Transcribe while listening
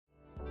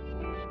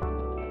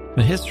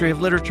The History of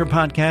Literature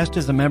podcast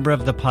is a member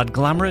of the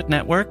Podglomerate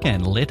Network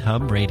and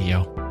LitHub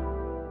Radio.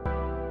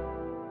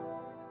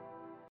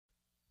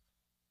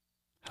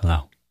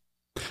 Hello.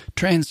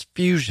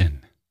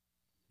 Transfusion.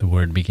 The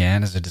word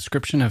began as a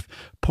description of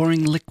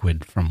pouring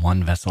liquid from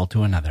one vessel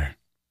to another,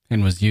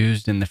 and was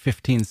used in the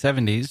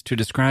 1570s to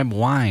describe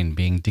wine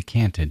being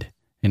decanted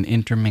and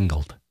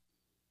intermingled.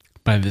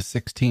 By the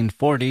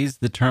 1640s,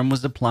 the term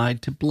was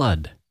applied to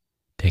blood,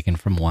 taken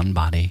from one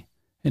body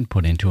and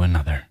put into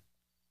another.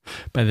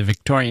 By the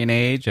Victorian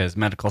age, as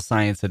medical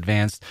science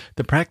advanced,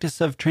 the practice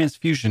of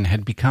transfusion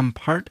had become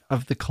part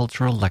of the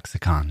cultural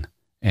lexicon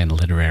and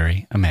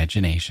literary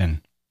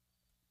imagination.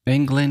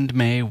 England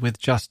may, with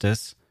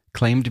justice,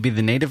 claim to be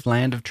the native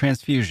land of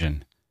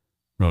transfusion,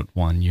 wrote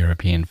one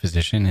European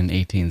physician in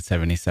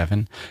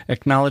 1877,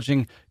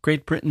 acknowledging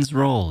Great Britain's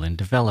role in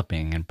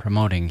developing and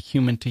promoting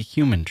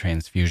human-to-human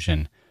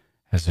transfusion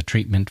as a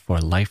treatment for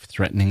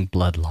life-threatening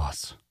blood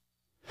loss.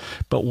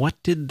 But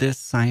what did this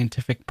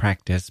scientific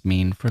practice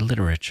mean for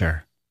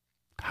literature?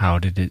 How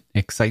did it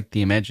excite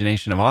the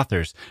imagination of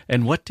authors,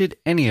 and what did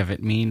any of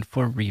it mean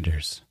for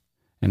readers?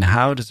 And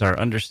how does our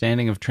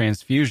understanding of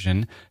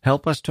transfusion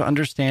help us to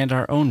understand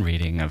our own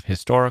reading of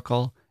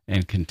historical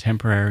and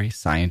contemporary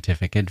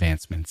scientific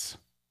advancements?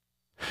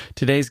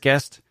 Today's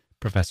guest,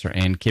 Professor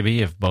Ann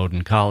Kibbie of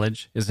Bowdoin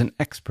College, is an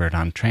expert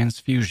on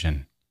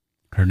transfusion.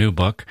 Her new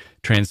book,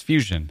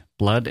 Transfusion,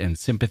 Blood and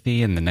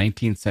Sympathy in the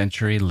 19th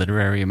Century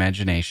Literary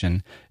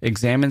Imagination,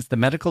 examines the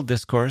medical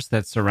discourse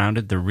that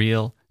surrounded the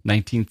real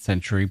 19th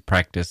century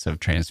practice of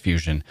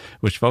transfusion,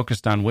 which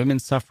focused on women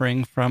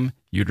suffering from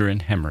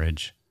uterine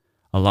hemorrhage,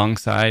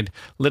 alongside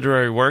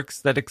literary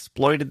works that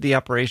exploited the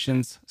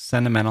operation's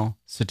sentimental,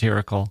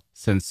 satirical,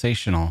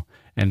 sensational,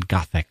 and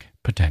Gothic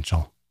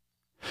potential.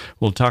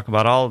 We'll talk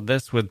about all of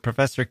this with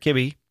Professor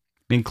Kibbie,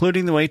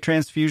 including the way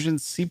transfusion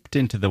seeped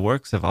into the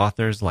works of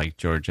authors like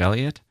George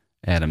Eliot,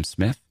 Adam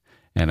Smith,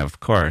 and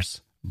of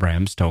course,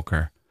 Bram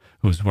Stoker,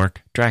 whose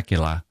work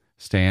Dracula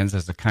stands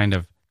as a kind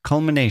of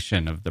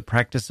culmination of the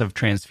practice of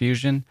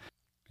transfusion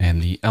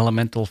and the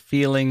elemental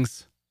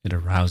feelings it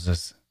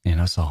arouses in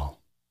us all.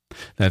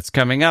 That's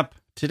coming up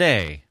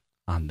today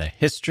on the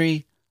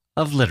History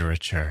of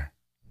Literature.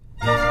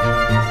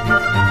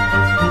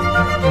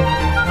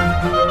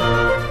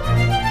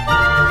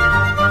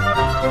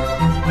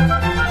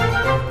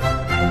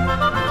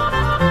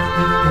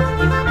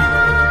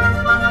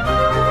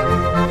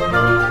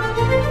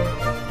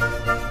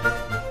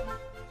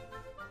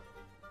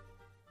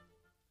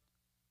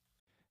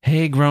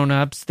 Hey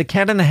grown-ups, the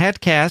Cat in the Hat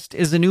Cast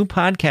is a new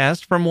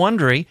podcast from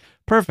Wondery,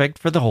 perfect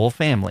for the whole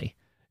family.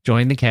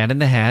 Join the Cat in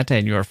the Hat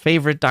and your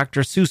favorite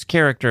Dr. Seuss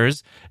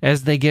characters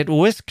as they get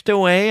whisked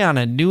away on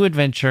a new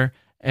adventure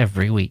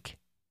every week.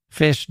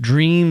 Fish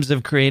dreams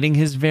of creating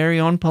his very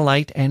own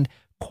polite and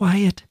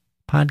quiet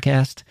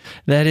podcast.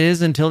 That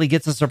is, until he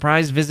gets a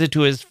surprise visit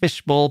to his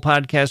Fishbowl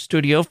podcast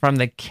studio from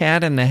the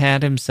Cat in the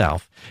Hat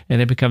himself,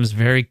 and it becomes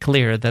very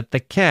clear that the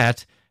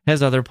cat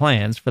has other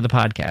plans for the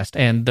podcast,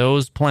 and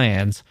those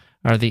plans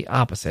are the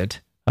opposite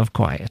of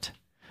quiet.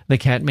 The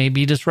cat may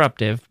be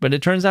disruptive, but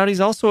it turns out he's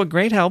also a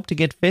great help to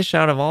get fish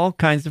out of all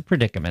kinds of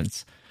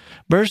predicaments.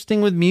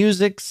 Bursting with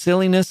music,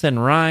 silliness,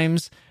 and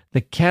rhymes,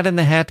 the Cat in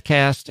the Hat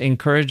Cast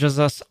encourages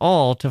us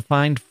all to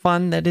find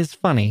fun that is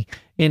funny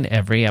in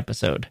every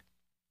episode.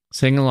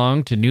 Sing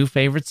along to new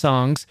favorite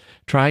songs,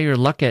 try your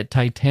luck at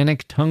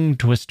Titanic tongue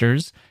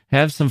twisters,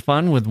 have some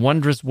fun with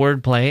wondrous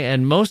wordplay,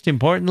 and most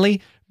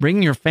importantly,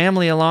 bring your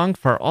family along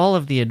for all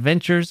of the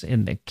adventures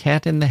in the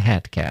Cat in the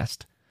Hat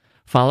Cast.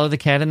 Follow the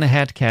Cat in the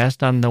Hat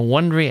Cast on the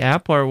Wondery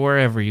app or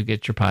wherever you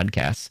get your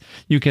podcasts.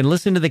 You can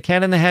listen to the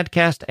Cat in the Hat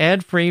Cast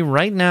ad-free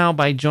right now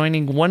by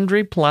joining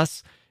Wondery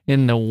Plus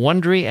in the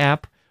Wondery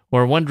app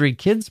or Wondery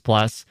Kids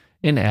Plus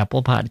in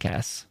Apple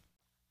Podcasts.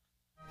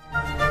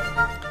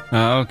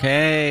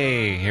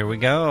 Okay, here we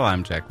go.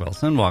 I'm Jack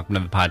Wilson. Welcome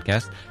to the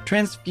podcast.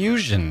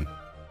 Transfusion.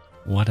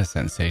 What a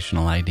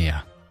sensational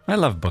idea. I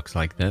love books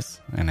like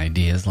this and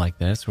ideas like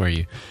this where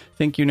you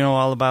think you know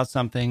all about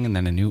something and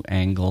then a new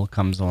angle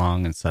comes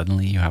along and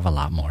suddenly you have a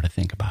lot more to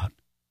think about.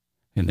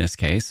 In this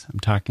case, I'm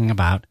talking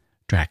about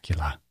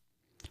Dracula.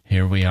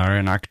 Here we are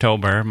in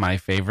October, my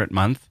favorite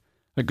month.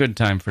 A good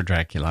time for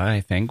Dracula, I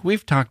think.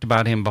 We've talked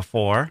about him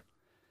before.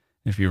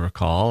 If you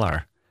recall,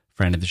 our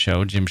friend of the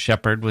show, Jim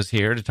Shepard, was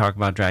here to talk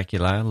about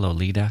Dracula,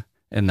 Lolita,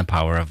 and the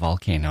Power of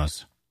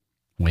Volcanoes,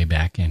 way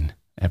back in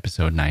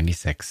episode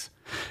 96.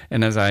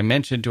 And as I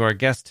mentioned to our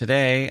guest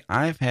today,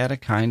 I've had a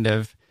kind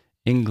of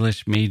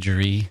English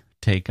majory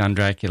take on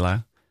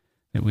Dracula,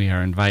 that we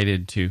are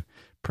invited to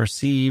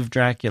perceive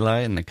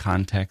Dracula in the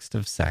context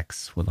of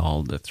sex, with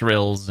all the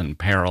thrills and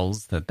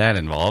perils that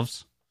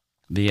involves.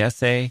 The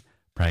essay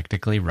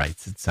practically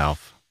writes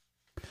itself.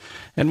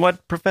 And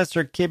what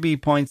Professor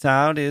Kibbie points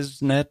out is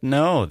that,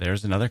 no,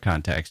 there's another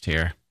context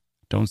here.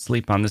 Don't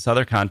sleep on this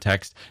other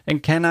context.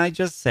 And can I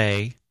just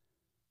say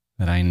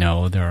that I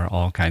know there are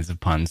all kinds of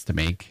puns to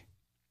make,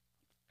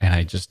 and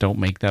I just don't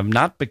make them,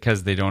 not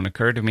because they don't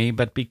occur to me,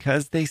 but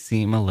because they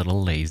seem a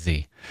little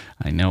lazy.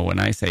 I know when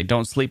I say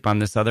don't sleep on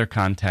this other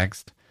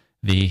context,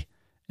 The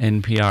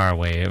NPR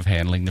way of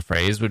handling the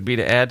phrase would be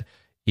to add,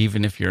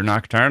 even if you're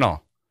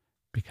nocturnal,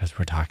 because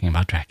we're talking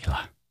about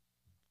Dracula.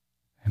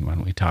 And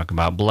when we talk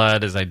about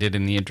blood, as I did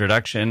in the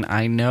introduction,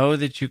 I know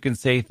that you can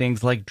say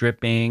things like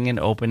dripping and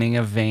opening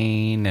a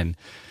vein and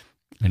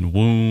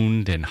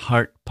wound and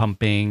heart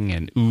pumping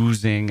and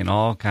oozing and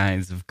all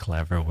kinds of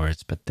clever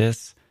words. But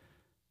this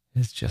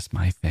is just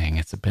my thing.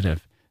 It's a bit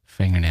of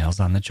fingernails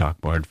on the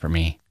chalkboard for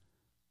me.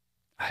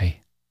 I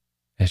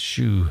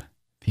eschew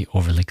the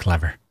overly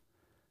clever.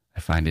 I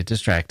find it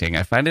distracting.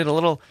 I find it a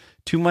little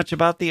too much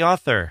about the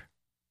author.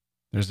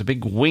 There's a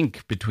big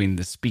wink between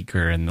the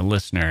speaker and the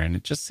listener, and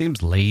it just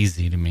seems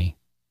lazy to me.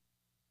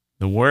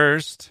 The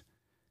worst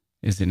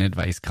is in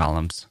advice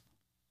columns.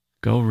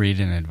 Go read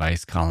an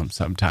advice column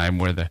sometime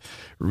where the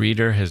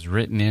reader has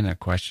written in a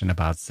question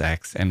about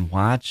sex, and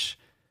watch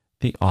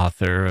the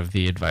author of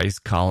the advice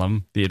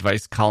column, the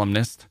advice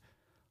columnist,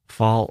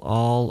 fall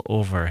all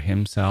over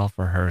himself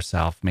or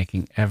herself,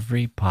 making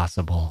every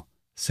possible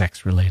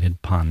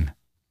sex-related pun.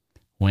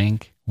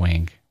 Wink,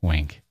 wink,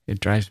 wink.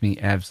 It drives me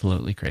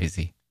absolutely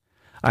crazy.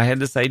 I had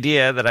this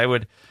idea that I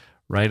would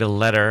write a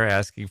letter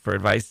asking for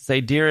advice.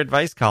 Say, dear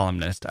advice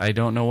columnist, I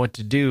don't know what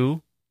to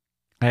do.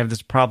 I have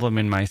this problem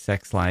in my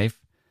sex life,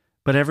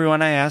 but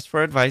everyone I ask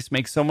for advice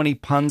makes so many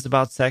puns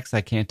about sex,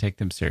 I can't take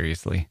them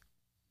seriously.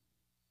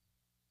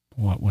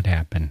 What would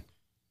happen?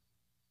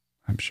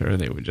 I'm sure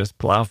they would just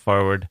plow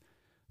forward,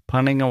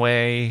 punning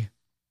away,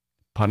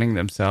 punning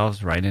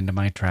themselves right into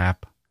my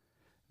trap,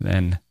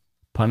 then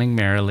punning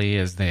merrily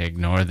as they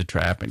ignore the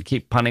trap and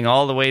keep punning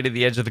all the way to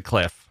the edge of the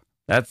cliff.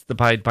 That's the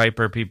Pied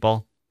Piper,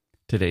 people.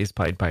 Today's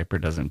Pied Piper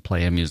doesn't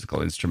play a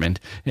musical instrument,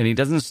 and he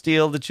doesn't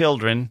steal the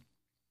children.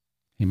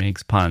 He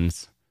makes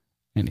puns,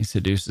 and he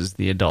seduces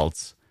the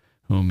adults,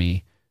 whom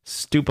he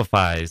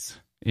stupefies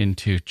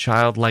into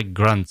childlike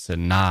grunts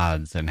and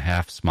nods and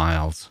half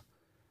smiles.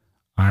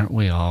 Aren't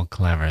we all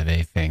clever,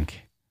 they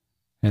think,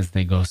 as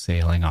they go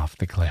sailing off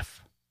the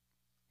cliff.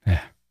 The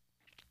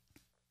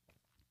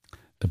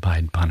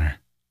Pied Punner.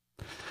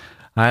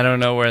 I don't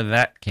know where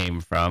that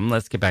came from.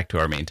 Let's get back to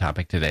our main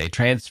topic today,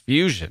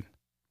 transfusion.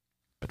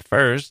 But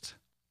first,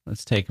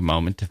 let's take a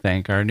moment to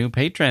thank our new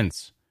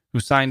patrons who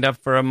signed up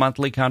for a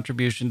monthly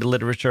contribution to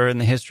Literature in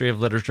the History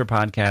of Literature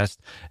podcast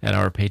at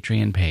our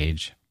Patreon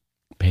page,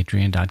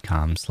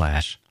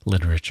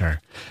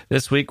 patreon.com/literature.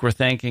 This week, we're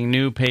thanking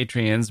new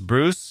Patreons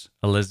Bruce,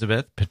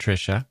 Elizabeth,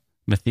 Patricia,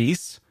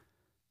 Mathis,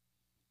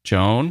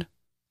 Joan,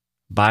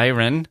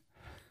 Byron,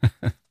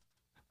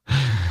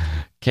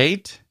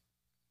 Kate,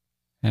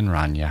 and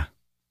Rania.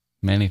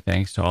 Many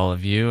thanks to all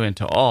of you and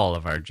to all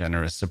of our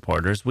generous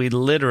supporters. We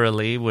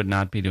literally would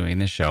not be doing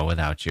the show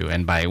without you.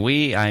 And by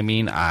we, I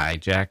mean I,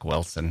 Jack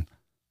Wilson.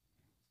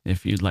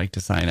 If you'd like to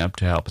sign up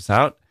to help us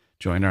out,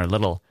 join our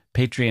little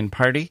Patreon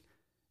party,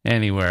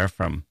 anywhere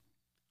from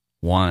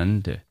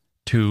 $1 to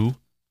 $2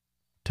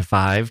 to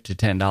 $5 to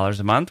 $10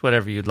 a month,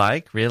 whatever you'd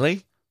like,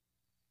 really.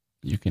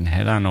 You can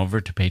head on over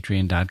to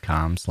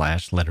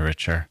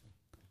patreon.com/literature.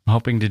 I'm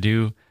hoping to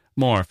do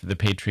more for the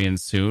Patreon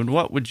soon.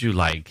 What would you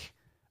like?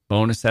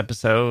 Bonus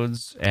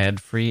episodes,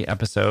 ad-free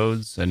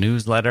episodes, a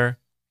newsletter,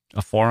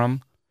 a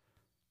forum?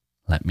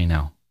 Let me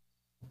know.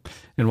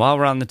 And while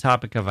we're on the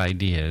topic of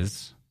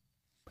ideas,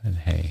 but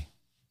hey,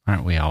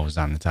 aren't we always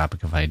on the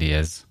topic of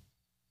ideas?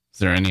 Is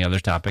there any other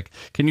topic?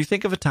 Can you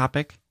think of a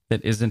topic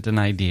that isn't an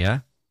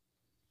idea?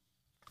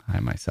 I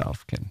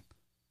myself can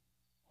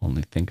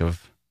only think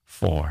of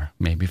 4,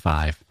 maybe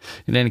 5.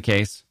 In any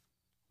case,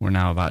 we're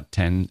now about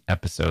 10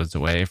 episodes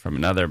away from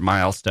another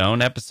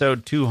milestone,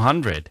 episode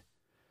 200.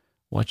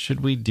 What should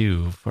we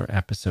do for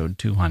episode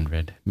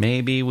 200?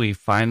 Maybe we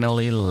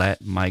finally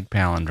let Mike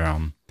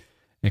Palindrome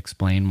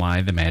explain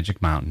why The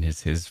Magic Mountain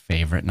is his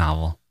favorite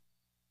novel.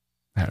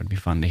 That would be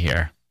fun to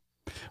hear.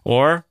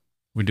 Or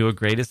we do a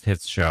greatest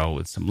hits show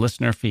with some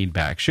listener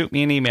feedback. Shoot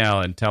me an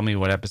email and tell me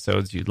what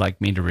episodes you'd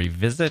like me to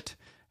revisit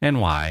and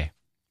why.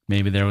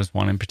 Maybe there was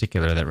one in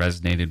particular that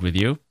resonated with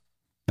you.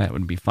 That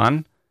would be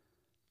fun.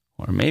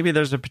 Or maybe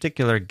there's a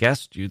particular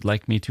guest you'd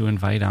like me to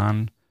invite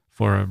on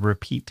for a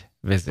repeat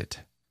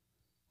visit.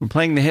 We're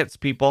playing the hits,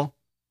 people.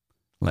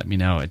 Let me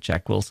know at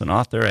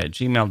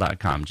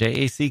jackwilsonauthor@gmail.com.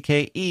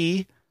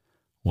 JACKE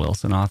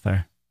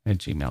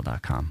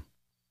wilsonauthor@gmail.com.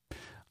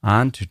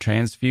 On to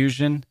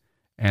transfusion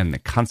and the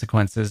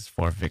consequences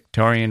for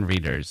Victorian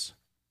readers.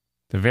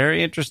 The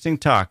very interesting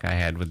talk I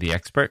had with the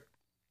expert,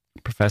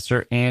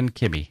 Professor Ann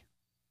Kibbie.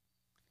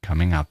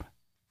 Coming up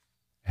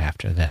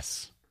after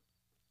this.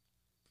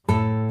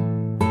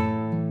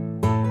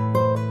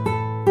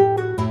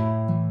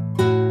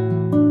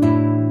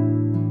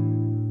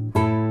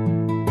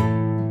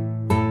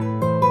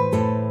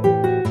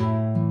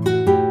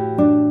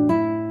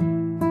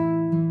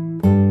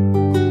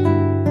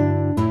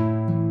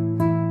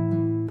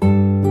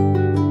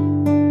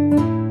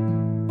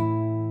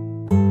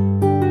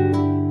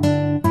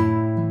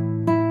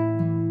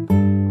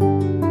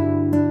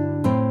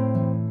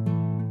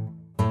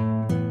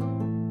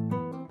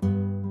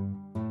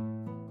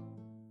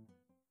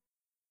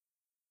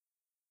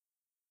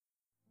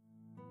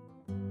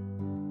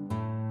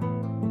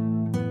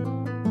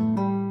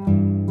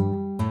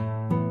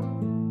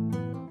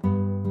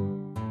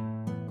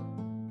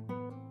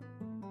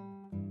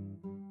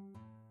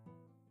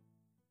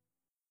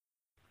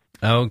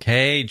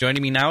 Okay,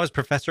 joining me now is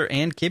Professor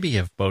Anne Kibbie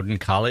of Bowdoin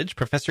College.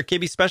 Professor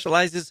Kibbie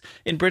specializes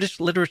in British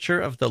literature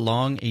of the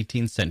long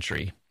 18th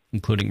century,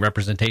 including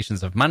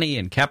representations of money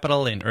and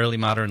capital in early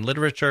modern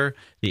literature,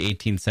 the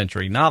 18th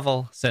century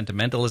novel,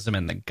 sentimentalism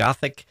and the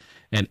Gothic,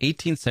 and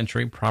 18th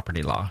century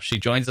property law. She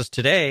joins us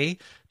today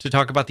to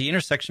talk about the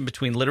intersection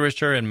between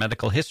literature and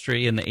medical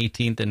history in the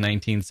 18th and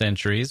 19th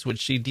centuries, which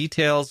she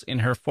details in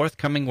her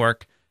forthcoming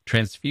work,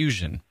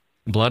 Transfusion,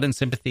 Blood and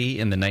Sympathy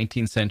in the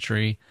 19th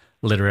Century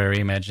Literary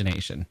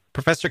Imagination.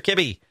 Professor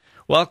Kibbie,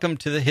 welcome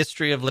to the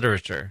History of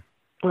Literature.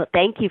 Well,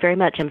 thank you very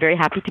much. I'm very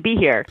happy to be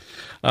here.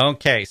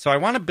 Okay, so I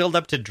want to build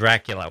up to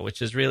Dracula,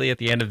 which is really at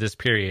the end of this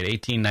period,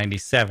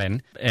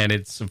 1897. And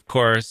it's, of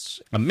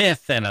course, a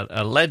myth and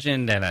a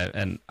legend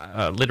and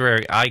a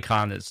literary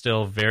icon that's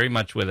still very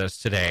much with us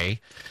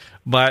today.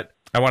 But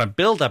I want to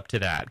build up to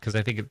that because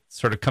I think it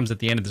sort of comes at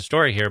the end of the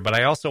story here. But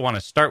I also want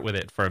to start with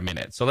it for a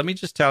minute. So let me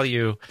just tell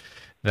you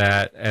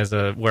that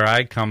where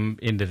I come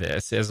into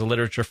this as a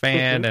literature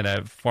fan and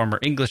a former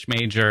English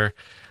major,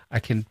 I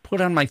can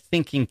put on my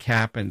thinking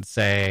cap and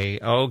say,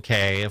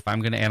 okay, if I'm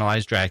going to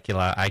analyze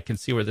Dracula, I can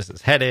see where this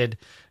is headed.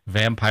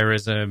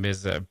 Vampirism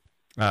is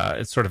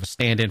it's sort of a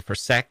stand-in for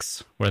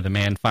sex, where the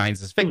man finds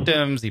his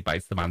victims, he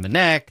bites them on the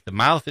neck, the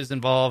mouth is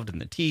involved, and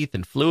the teeth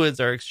and fluids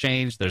are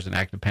exchanged. There's an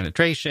act of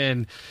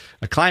penetration,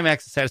 a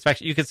climax of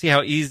satisfaction. You can see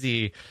how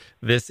easy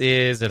this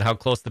is and how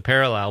close the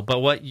parallel. But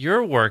what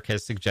your work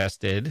has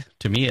suggested,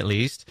 to me at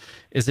least,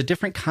 is a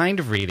different kind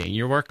of reading.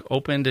 Your work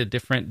opened a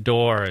different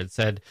door and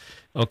said,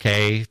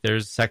 okay,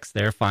 there's sex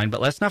there, fine,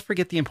 but let's not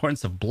forget the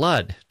importance of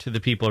blood to the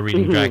people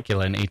reading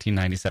Dracula in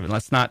 1897.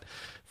 Let's not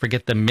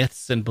forget the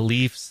myths and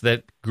beliefs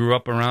that grew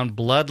up around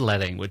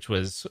bloodletting, which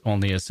was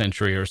only a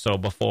century or so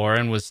before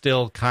and was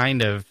still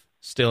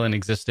in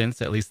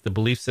existence, at least the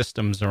belief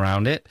systems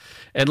around it.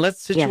 And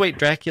let's situate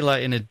Dracula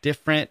in a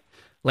different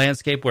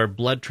landscape where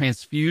blood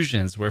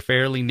transfusions were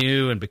fairly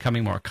new and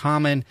becoming more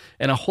common,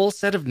 and a whole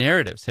set of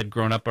narratives had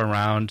grown up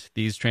around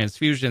these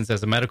transfusions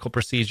as a medical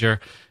procedure,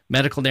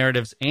 medical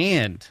narratives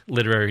and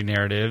literary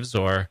narratives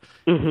or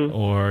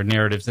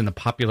narratives in the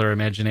popular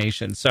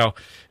imagination. So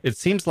it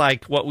seems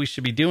like what we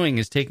should be doing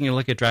is taking a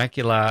look at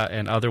Dracula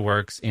and other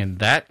works in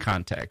that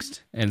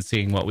context and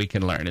seeing what we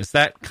can learn. Is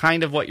that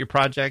kind of what your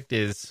project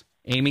is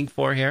aiming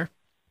for here?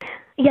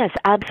 Yes,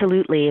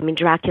 absolutely. I mean,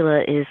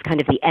 Dracula is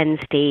kind of the end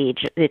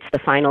stage. It's the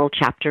final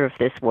chapter of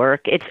this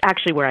work. It's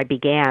actually where I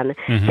began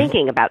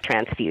thinking about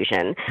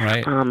transfusion.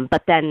 Right.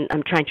 But then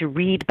I'm trying to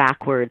read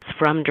backwards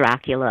from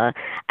Dracula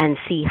and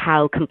see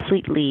how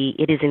completely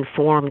it is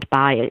informed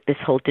by this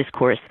whole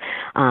discourse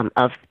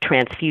of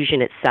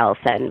transfusion itself.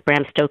 And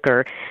Bram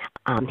Stoker,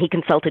 he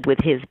consulted with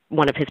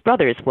one of his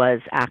brothers was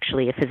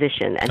actually a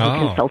physician, and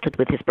he consulted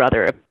with his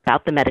brother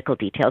about the medical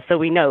details. So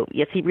we know,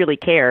 yes, he really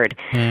cared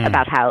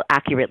about how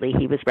accurately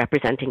he was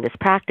representing this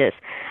practice.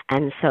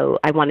 And so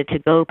I wanted to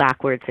go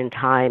backwards in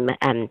time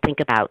and think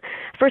about,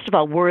 first of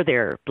all, were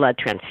there blood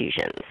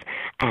transfusions?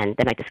 And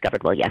then I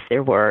discovered, well, yes,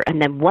 there were.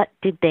 And then what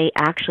did they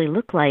actually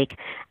look like?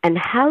 And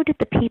how did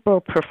the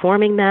people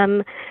performing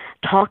them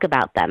talk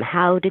about them?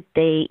 How did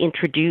they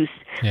introduce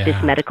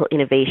this medical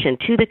innovation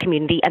to the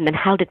community? And then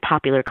how did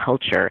popular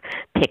culture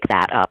pick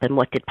that up? And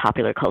what did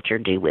popular culture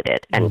do with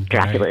it? And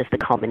Dracula is the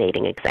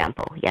culminating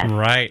example. Yes.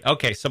 Right.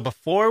 Okay. So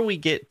before we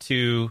get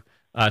to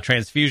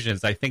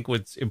transfusions, I think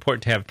what's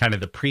important to have kind of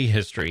the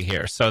prehistory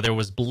here. So there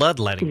was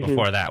bloodletting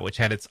before that, which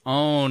had its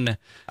own,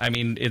 I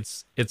mean,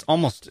 it's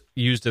almost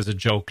used as a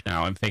joke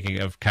now. I'm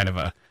thinking of kind of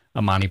a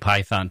Monty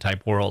Python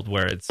type world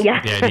where it's the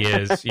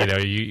idea is,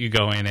 you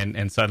go in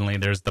and suddenly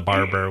there's the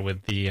barber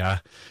with the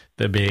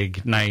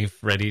big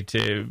knife ready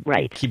to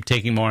keep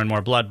taking more and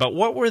more blood. But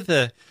what were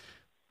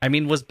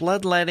was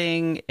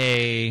bloodletting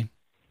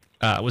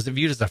was it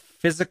viewed as a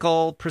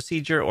physical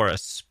procedure or a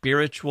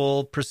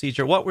spiritual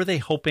procedure? What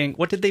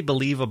did they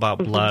believe about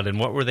blood, and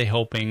what were they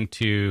hoping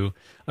to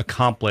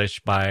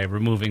accomplish by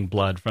removing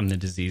blood from the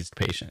diseased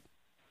patient?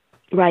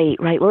 Right.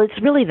 Well,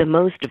 it's really the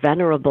most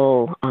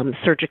venerable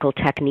surgical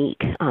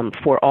technique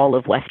for all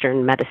of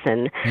Western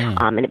medicine,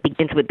 and it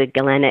begins with the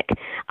Galenic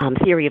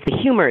theory of the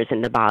humors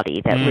in the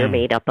body, that we're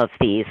made up of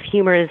these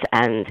humors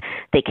and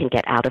they can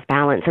get out of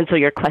balance. And so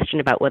your question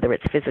about whether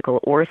it's physical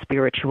or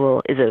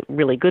spiritual is a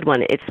really good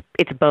one.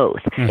 It's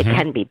both. It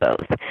can be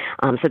both,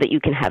 so that you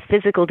can have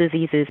physical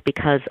diseases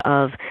because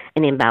of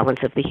an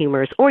imbalance of the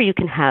humors, or you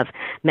can have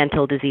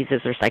mental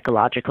diseases or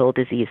psychological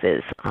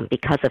diseases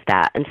because of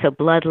that. And so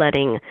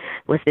bloodletting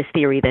was this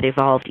theory that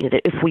evolved,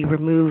 that if we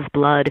remove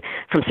blood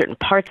from certain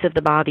parts of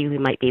the body, we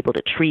might be able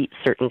to treat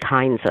certain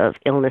kinds of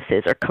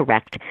illnesses or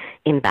correct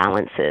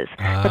imbalances.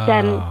 But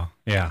then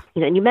Yeah.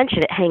 And you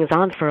mentioned it hangs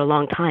on for a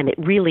long time. It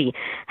really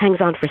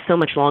hangs on for so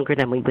much longer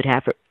than we would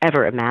have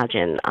ever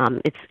imagine.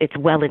 It's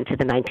well into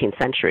the 19th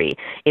century.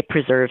 It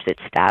preserves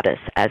its status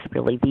as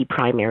really the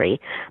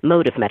primary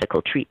mode of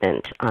medical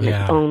treatment.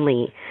 It's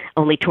only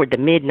toward the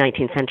mid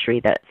 19th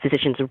century that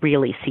physicians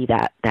really see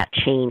that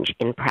change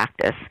in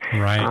practice.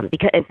 Right.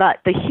 But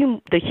the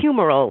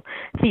humoral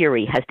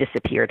theory has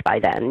disappeared by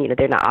then.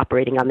 They're not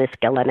operating on this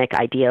Galenic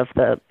idea of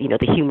the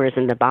humors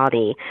in the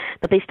body,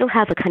 but they still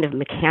have a kind of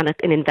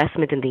an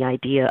investment in the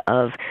idea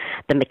of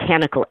the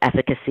mechanical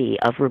efficacy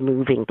of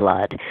removing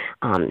blood.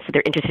 So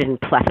they're interested in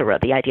plethora,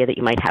 the idea that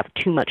you might have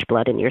too much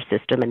blood in your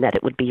system and that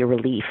it would be a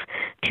relief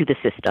to the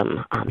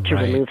system to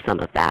remove some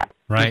of that.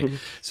 Right. Mm-hmm.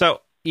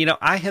 So,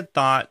 I had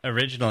thought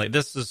originally,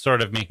 this is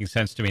sort of making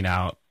sense to me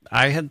now,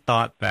 I had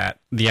thought that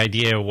the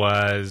idea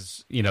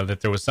was, that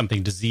there was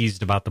something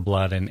diseased about the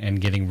blood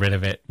and getting rid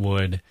of it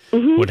would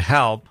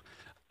help.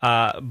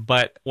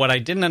 But what I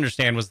didn't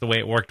understand was the way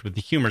it worked with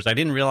the humors. I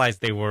didn't realize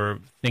they were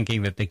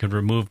thinking that they could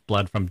remove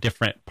blood from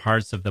different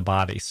parts of the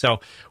body. So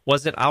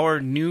was it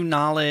our new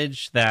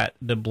knowledge that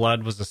the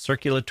blood was a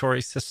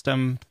circulatory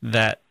system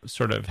that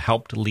sort of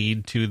helped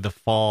lead to the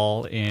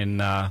fall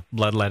in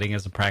bloodletting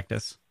as a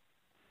practice?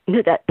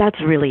 That's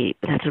a really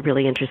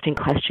interesting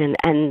question.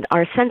 And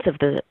our sense of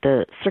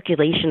the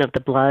circulation of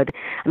the blood,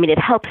 it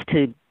helps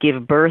to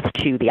give birth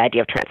to the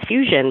idea of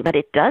transfusion, but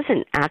it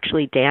doesn't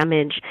actually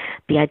damage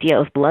the idea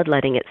of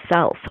bloodletting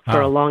itself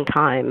for a long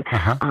time.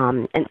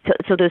 And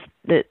so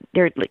there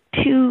are like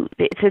two,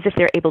 it's as if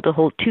they're able to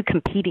hold two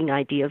competing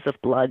ideas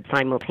of blood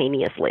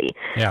simultaneously.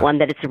 Yeah. One,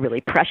 that it's a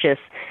really precious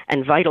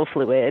and vital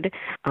fluid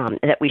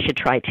that we should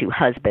try to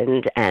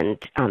husband and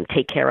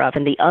take care of,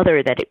 and the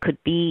other, that it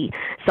could be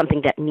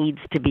something that needs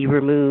to be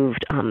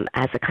removed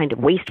as a kind of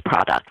waste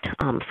product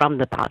from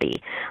the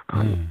body.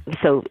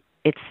 So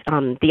it's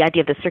the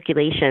idea of the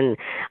circulation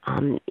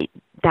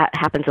that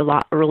happens a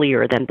lot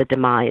earlier than the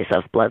demise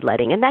of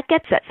bloodletting, and that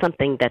gets at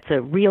something that's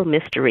a real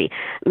mystery.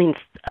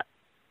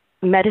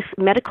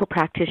 Medical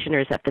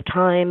practitioners at the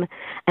time,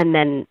 and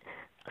then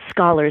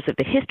scholars of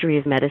the history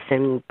of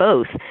medicine,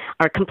 both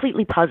are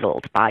completely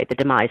puzzled by the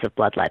demise of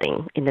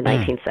bloodletting in the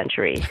 19th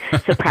century.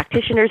 So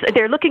practitioners,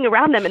 they're looking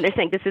around them and they're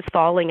saying, this is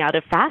falling out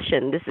of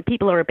fashion.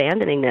 People are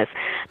abandoning this.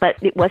 But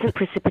it wasn't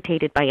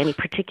precipitated by any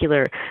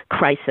particular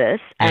crisis,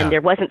 and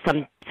there wasn't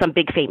some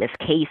big famous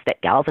case that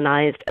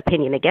galvanized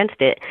opinion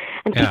against it.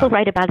 And people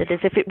write about it as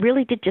if it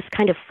really did just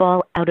kind of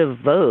fall out of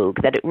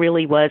vogue, that it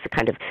really was a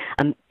kind of,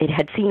 it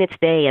had seen its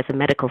day as a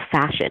medical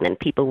fashion, and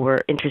people were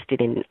interested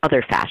in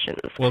other fashions.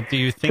 Well, do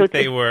you think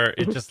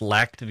it just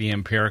lacked the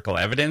empirical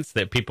evidence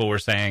that people were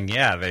saying,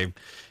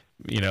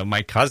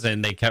 my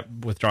cousin, they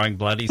kept withdrawing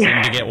blood, he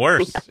seemed to get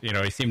worse,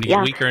 he seemed to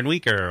get weaker and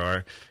weaker,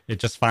 or it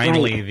just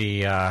finally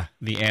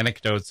the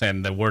anecdotes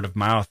and the word of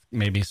mouth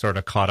maybe sort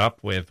of caught up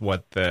with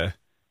what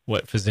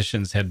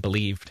physicians had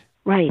believed.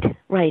 Right.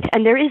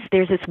 And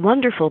there's this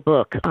wonderful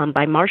book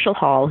by Marshall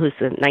Hall, who's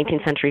a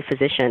 19th century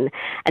physician,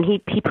 and he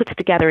puts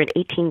together in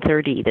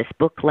 1830 this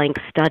book-length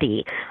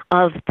study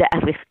of the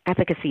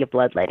efficacy of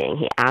bloodletting.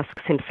 He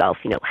asks himself,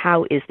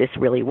 how is this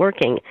really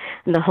working?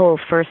 And the whole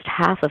first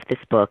half of this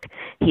book,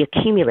 he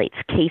accumulates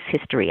case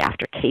history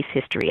after case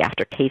history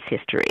after case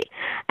history,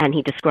 and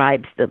he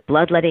describes the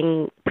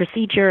bloodletting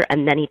procedure,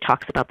 and then he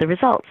talks about the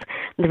results.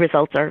 And the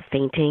results are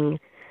fainting,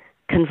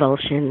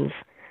 convulsions,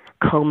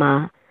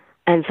 coma,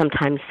 and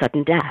sometimes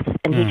sudden death.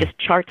 And he just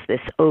charts this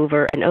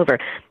over and over.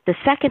 The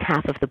second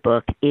half of the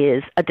book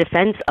is a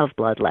defense of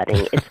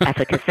bloodletting, its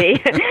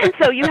efficacy.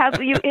 So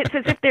it's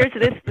as if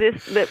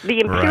there's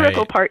the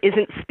empirical part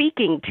isn't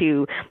speaking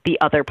to the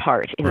other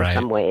part in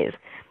some ways.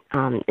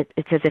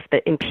 It's as if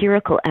the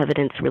empirical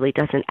evidence really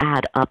doesn't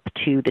add up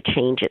to the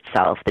change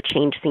itself. The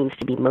change seems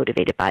to be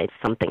motivated by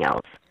something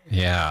else.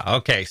 Yeah.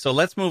 Okay. So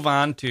let's move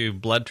on to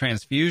blood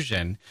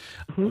transfusion.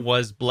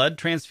 Was blood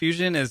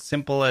transfusion as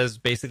simple as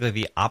basically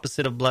the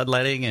opposite of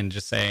bloodletting and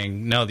just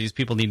saying, no, these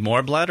people need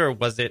more blood? Or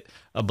was it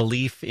a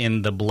belief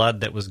in the blood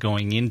that was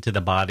going into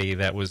the body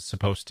that was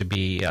supposed to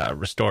be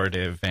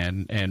restorative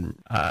and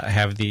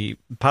have the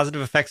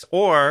positive effects?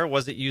 Or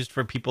was it used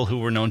for people who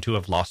were known to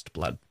have lost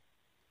blood?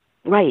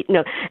 Right.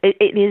 No,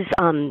 it is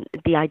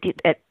the idea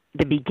that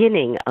the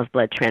beginning of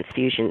blood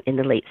transfusion in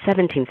the late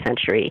 17th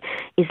century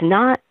is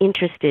not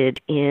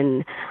interested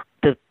in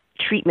the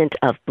treatment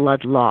of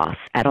blood loss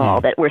at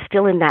all, that we're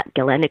still in that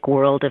Galenic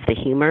world of the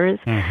humors.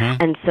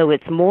 And so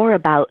it's more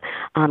about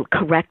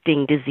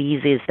correcting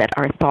diseases that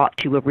are thought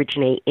to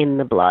originate in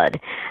the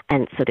blood.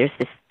 And so there's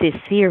this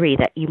theory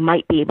that you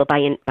might be able,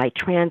 by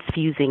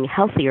transfusing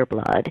healthier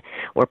blood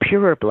or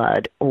purer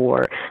blood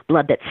or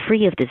blood that's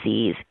free of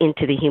disease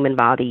into the human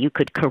body, you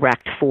could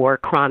correct for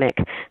chronic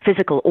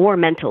physical or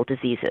mental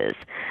diseases.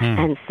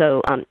 And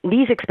so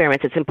these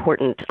experiments, it's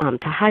important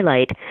to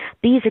highlight,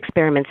 these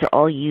experiments are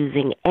all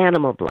using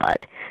animal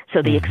blood.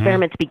 So the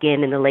experiments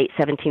begin in the late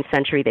 17th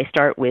century. They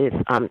start with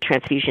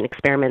transfusion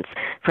experiments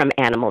from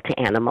animal to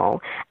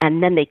animal,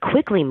 and then they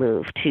quickly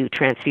move to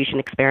transfusion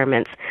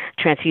experiments,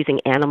 transfusing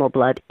animal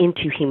blood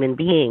into human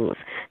beings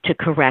to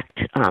correct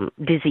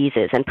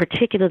diseases, and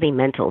particularly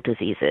mental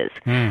diseases.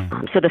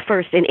 So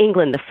in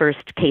England, the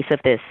first case of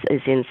this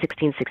is in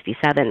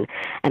 1667,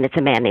 and it's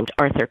a man named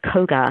Arthur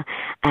Koga,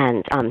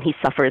 and he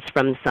suffers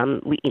from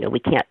we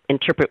can't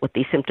interpret what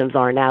these symptoms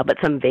are now, but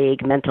some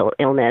vague mental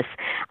illness,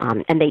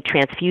 and they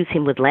transfuse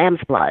him with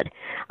lamb's blood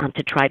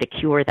to try to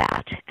cure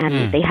that.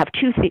 And they have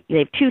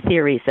two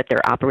theories that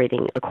they're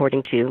operating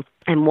according to,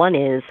 and one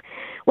is,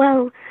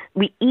 well,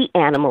 we eat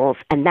animals,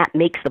 and that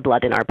makes the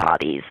blood in our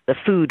bodies. The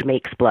food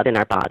makes blood in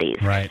our bodies.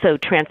 Right. So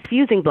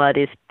transfusing blood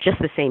is just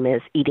the same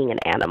as eating an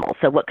animal.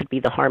 So what could be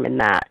the harm in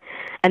that?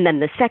 And then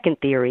the second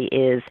theory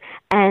is,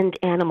 and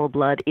animal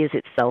blood is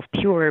itself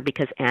pure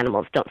because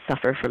animals don't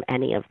suffer from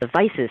any of the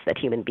vices that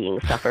human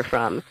beings suffer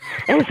from.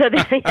 And so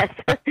they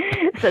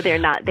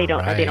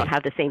don't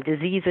have the same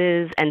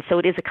diseases, and so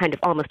it is a kind of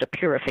almost a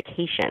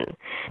purification.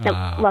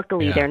 Now,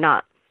 luckily, they're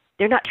not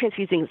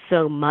transfusing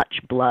so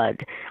much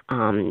blood.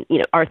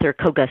 Arthur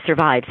Koga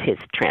survives his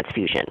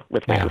transfusion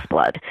with lamb's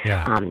blood,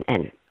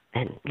 and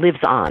lives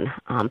on.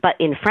 But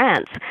in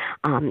France,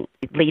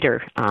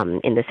 later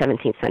in the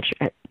 17th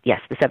century,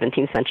 the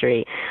 17th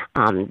century,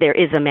 there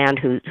is a man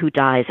who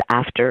dies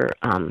after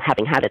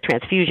having had a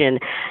transfusion.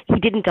 He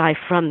didn't die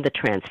from the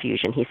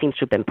transfusion. He seems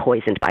to have been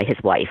poisoned by his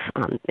wife.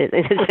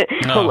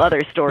 It's a whole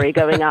other story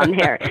going on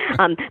there.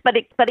 But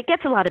it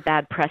gets a lot of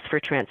bad press for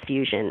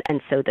transfusion,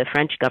 and so the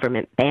French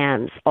government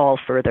bans all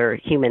further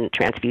human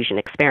transfusion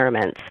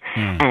experiments.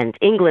 And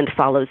England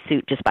follows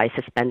suit just by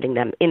suspending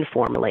them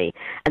informally,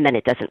 and then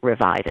it doesn't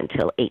revive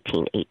until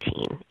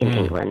 1818 in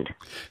England.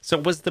 So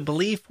was the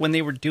belief when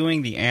they were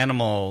doing the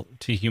animal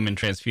to human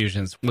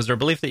transfusions, was there a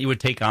belief that you would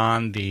take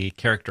on the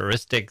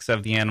characteristics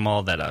of the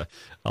animal, that a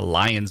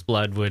lion's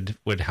blood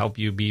would help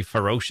you be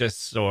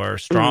ferocious or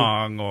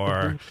strong,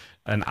 or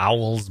an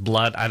owl's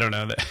blood, I don't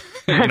know,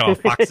 that a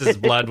fox's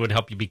blood would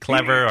help you be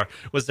clever? Or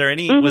was there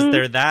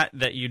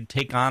that you'd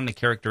take on the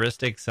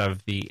characteristics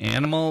of the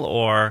animal,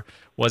 or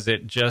was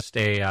it just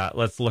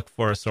let's look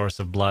for a source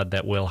of blood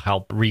that will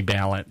help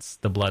rebalance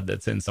the blood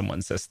that's in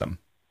someone's system?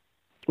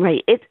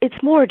 Right.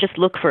 It's more just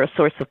look for a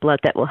source of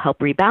blood that will help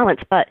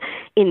rebalance. But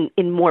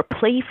in more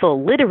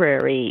playful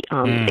literary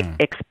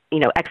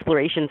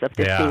explorations of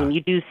this theme,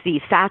 you do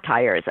see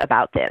satires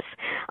about this.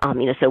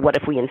 So what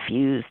if we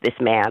infuse this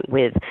man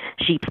with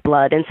sheep's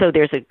blood? And so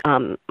there's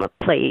a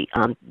play,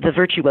 The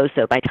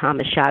Virtuoso by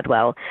Thomas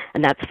Shadwell,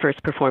 and that's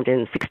first performed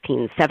in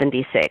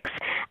 1676.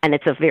 And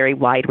it's a very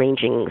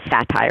wide-ranging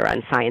satire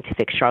on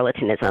scientific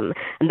charlatanism.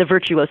 And the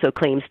virtuoso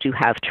claims to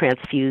have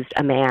transfused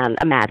a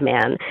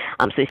madman.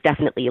 So he's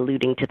definitely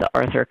alluding to the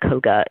Arthur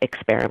Koga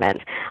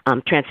experiment.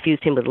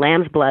 Transfused him with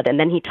lamb's blood, and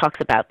then he talks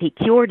about he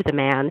cured the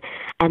man,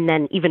 and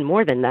then even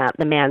more than that,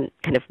 the man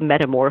kind of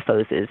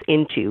metamorphoses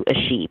into a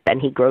sheep,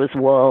 and he grows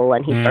wool,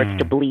 and he starts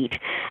to bleat,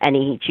 and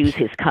he chews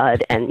his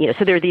cud, and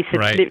so there are these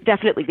there are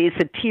definitely these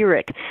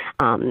satiric,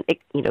 kind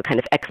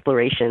of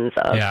explorations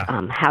of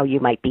how you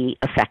might be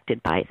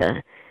affected by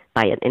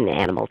an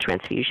animal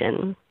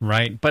transfusion.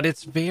 Right, but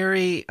it's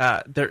very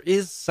there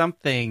is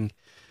something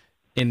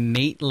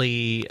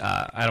innately,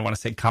 I don't want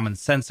to say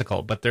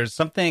commonsensical, but there's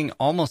something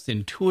almost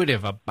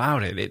intuitive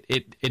about it.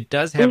 It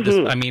does have this.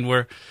 I mean,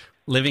 we're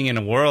living in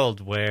a world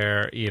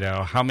where,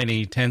 how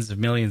many tens of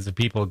millions of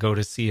people go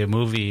to see a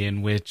movie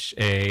in which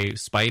a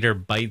spider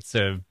bites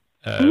a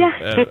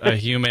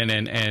human,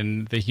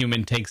 and the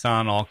human takes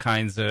on all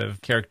kinds of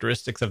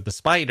characteristics of the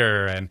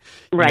spider, and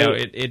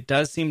it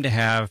does seem to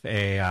have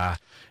a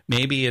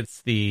maybe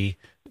it's the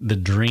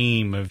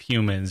dream of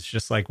humans,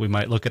 just like we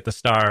might look at the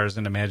stars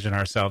and imagine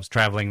ourselves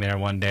traveling there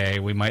one day.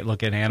 We might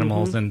look at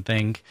animals and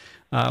think,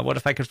 what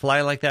if I could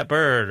fly like that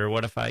bird? Or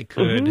what if I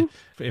could,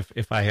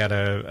 if I had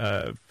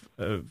a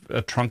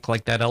trunk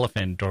like that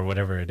elephant, or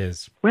whatever it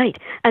is. Right.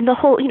 And the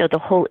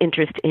whole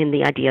interest in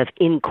the idea of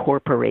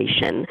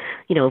incorporation,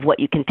 of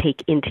what you can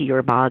take into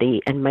your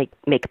body and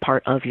make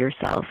part of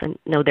yourself. And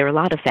there are a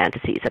lot of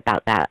fantasies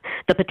about that,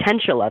 the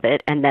potential of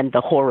it, and then the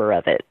horror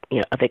of it,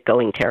 of it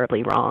going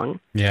terribly wrong.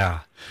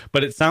 Yeah.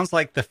 But it sounds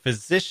like the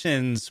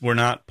physicians were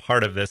not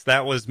part of this.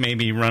 That was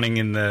maybe running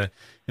in the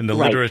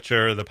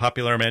literature, the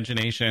popular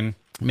imagination,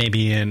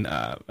 maybe in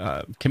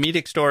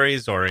comedic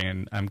stories, or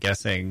in, I'm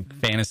guessing,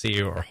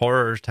 fantasy or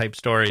horror type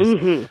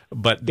stories.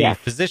 But the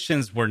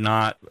physicians were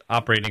not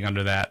operating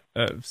under that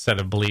set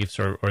of beliefs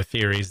or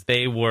theories.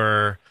 They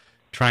were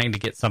trying to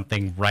get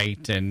something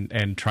right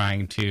and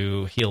trying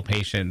to heal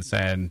patients,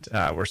 and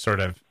were sort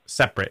of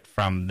separate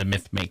from the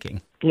myth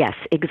making. Yes,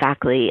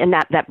 exactly. And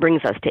that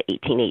brings us to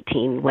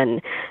 1818,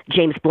 when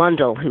James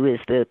Blundell, who is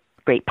the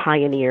great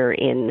pioneer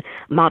in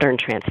modern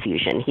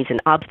transfusion. He's an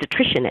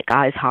obstetrician at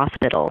Guy's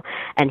Hospital,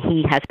 and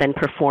he has been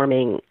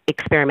performing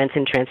experiments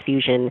in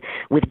transfusion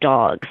with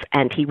dogs.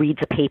 And he reads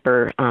a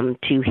paper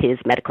to his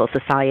medical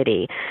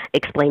society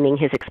explaining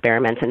his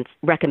experiments and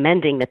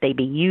recommending that they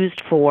be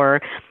used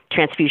for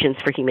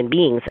transfusions for human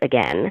beings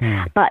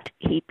again. But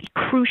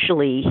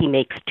crucially, he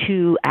makes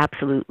two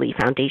absolutely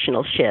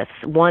foundational shifts.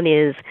 One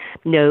is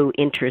no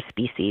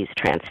interspecies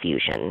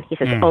transfusion. He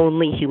says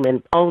only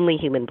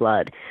human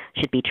blood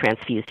should be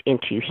transfused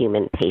into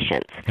human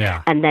patients.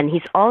 Yeah. And then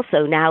he's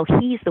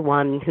the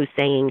one who's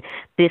saying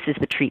this is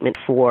the treatment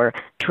for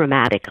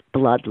traumatic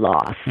blood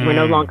loss. We're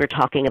no longer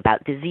talking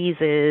about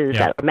diseases,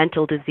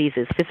 mental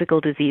diseases,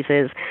 physical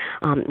diseases.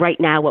 Right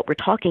now, what we're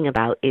talking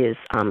about is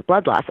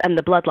blood loss, and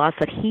the blood loss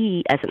that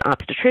he, as an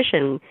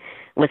obstetrician,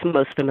 was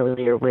most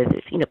familiar with,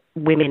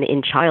 women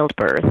in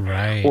childbirth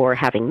or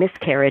having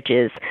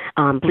miscarriages,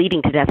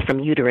 bleeding to death from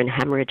uterine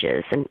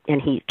hemorrhages.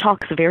 And he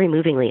talks very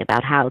movingly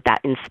about how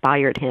that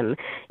inspired him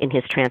in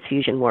his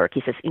transfusion work.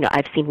 He says,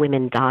 I've seen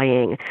women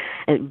dying,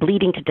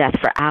 bleeding to death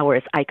for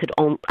hours. I could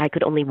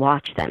only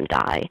watch them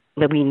die.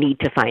 But we need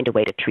to find a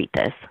way to treat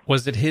this.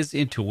 Was it his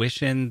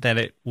intuition that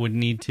it would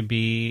need to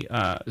be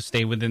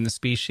stay within the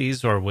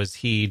species, or was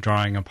he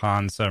drawing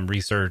upon some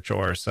research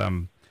or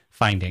some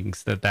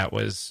findings that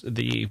was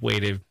the way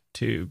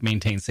to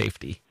maintain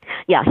safety?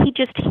 Yeah,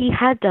 he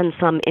had done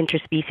some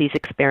interspecies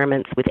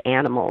experiments with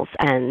animals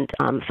and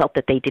felt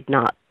that they did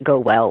not go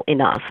well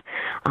enough.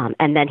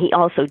 And then he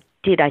also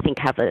did, I think,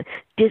 have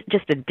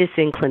just a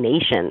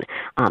disinclination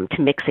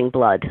to mixing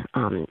blood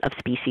of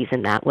species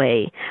in that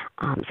way.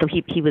 So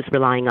he was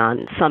relying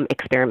on some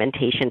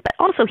experimentation, but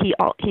also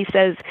he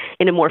says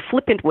in a more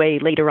flippant way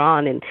later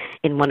on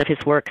in one of his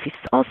works, he's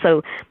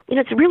also,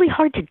 it's really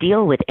hard to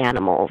deal with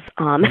animals.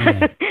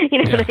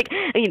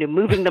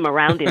 Moving them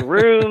around in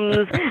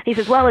rooms. He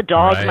says, well, a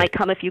dog might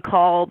come if you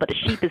call, but a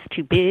sheep is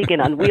too big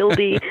and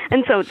unwieldy.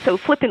 And so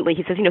flippantly,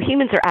 he says,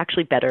 humans are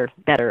actually better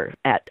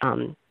at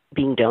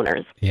being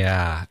donors.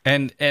 Yeah.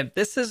 And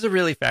this is a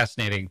really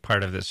fascinating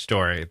part of this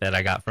story that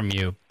I got from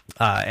you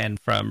and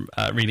from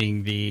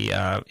reading the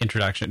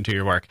introduction to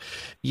your work.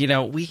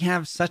 We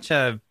have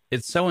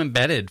it's so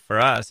embedded for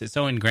us. It's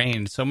so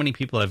ingrained. So many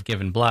people have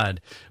given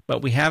blood,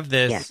 but we have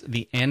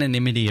the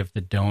anonymity of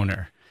the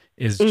donor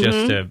is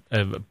just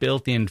a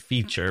built-in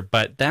feature,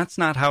 but that's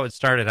not how it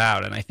started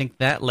out. And I think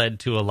that led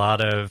to a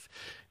lot of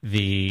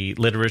the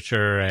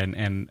literature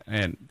and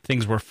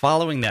things were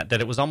following that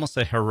it was almost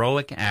a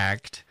heroic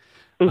act,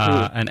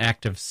 an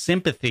act of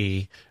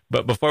sympathy.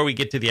 But before we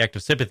get to the act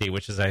of sympathy,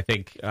 which is, I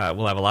think,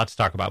 we'll have a lot to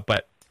talk about,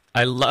 but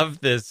I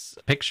love this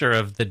picture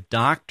of the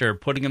doctor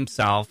putting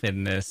himself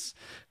in this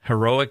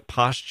heroic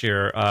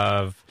posture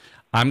of,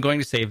 I'm going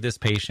to save this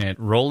patient,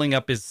 rolling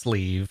up his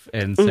sleeve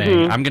and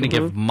saying, I'm going to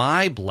give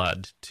my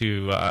blood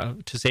to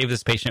save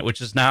this patient, which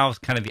is now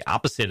kind of the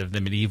opposite of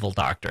the medieval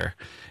doctor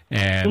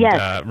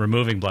and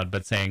removing blood,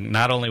 but saying,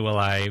 not only will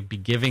I be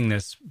giving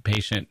this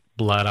patient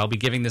blood, I'll be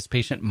giving this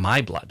patient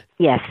my blood.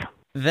 Yes.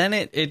 Then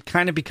it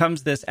kind of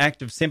becomes this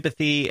act of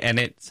sympathy, and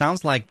it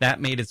sounds like that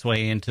made its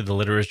way into the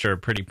literature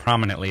pretty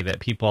prominently, that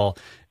people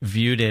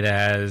viewed it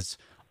as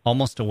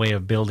almost a way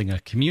of building a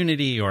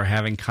community or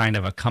having kind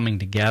of a coming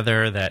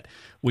together that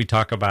we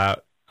talk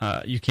about.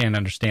 You can't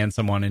understand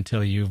someone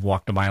until you've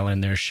walked a mile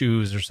in their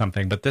shoes or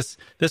something. But this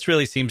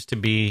really seems to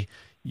be,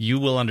 you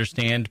will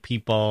understand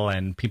people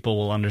and people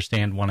will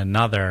understand one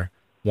another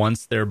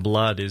once their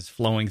blood is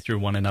flowing through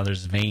one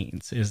another's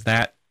veins. Is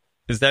that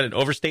an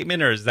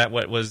overstatement, or is that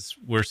what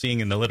we're seeing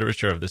in the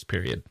literature of this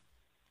period?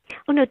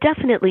 Oh, no,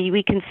 definitely.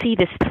 We can see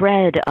this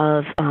thread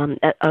of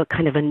a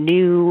kind of a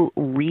new,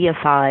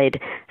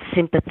 reified,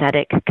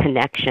 sympathetic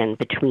connection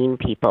between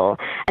people.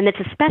 And it's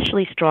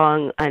especially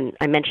strong, and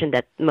I mentioned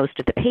that most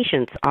of the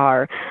patients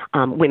are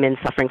women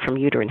suffering from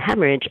uterine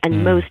hemorrhage,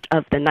 and most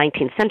of the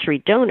 19th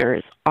century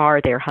donors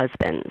are their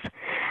husbands.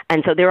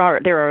 And so there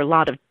are a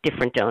lot of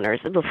different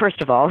donors. Well,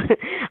 first of all,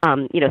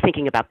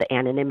 thinking about the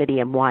anonymity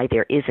and why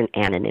there isn't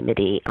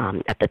anonymity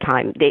at the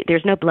time.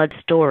 There's no blood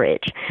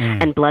storage,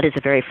 and blood is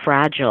a very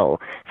fragile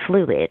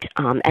fluid.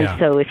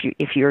 So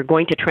if you're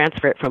going to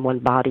transfer it from one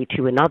body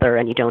to another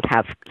and you don't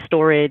have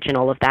storage and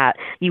all of that,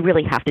 you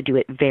really have to do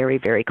it very,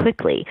 very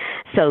quickly.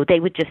 So they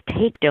would just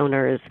take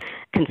donors,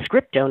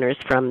 conscript donors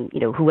from,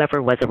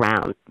 whoever was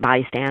around,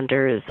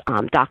 bystanders,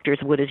 doctors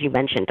would, as you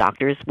mentioned,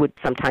 doctors would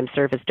sometimes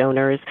serve as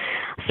donors,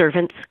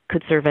 servants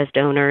could serve as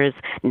donors,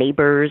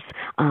 neighbors,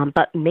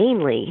 but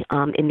mainly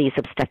in these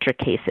obstetric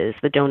cases,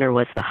 the donor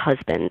was the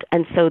husband.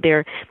 And so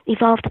there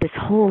evolved this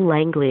whole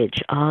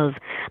language of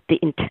the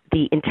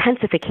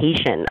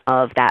intensification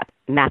of that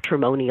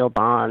matrimonial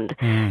bond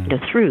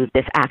through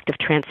this act of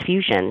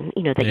transfusion,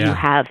 you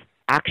have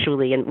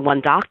actually, and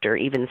one doctor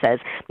even says,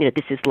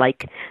 this is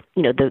like,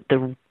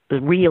 the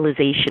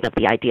realization of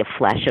the idea of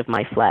flesh of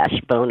my flesh,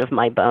 bone of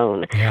my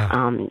bone.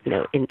 From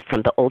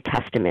the Old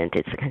Testament,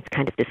 it's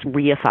kind of this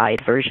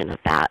reified version of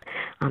that.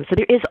 So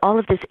there is all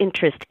of this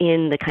interest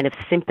in the kind of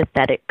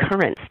sympathetic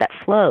currents that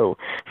flow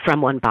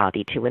from one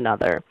body to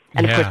another.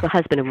 And of course, the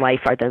husband and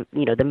wife are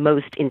the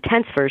most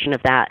intense version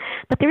of that.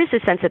 But there is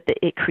a sense that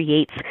it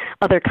creates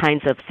other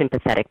kinds of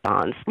sympathetic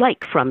bonds,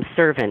 like from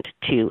servant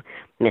to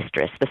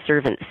mistress, the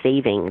servant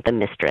saving the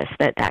mistress.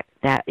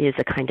 That is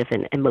a kind of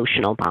an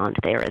emotional bond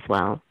there as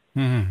well.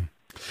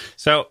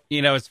 So,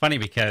 it's funny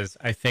because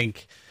I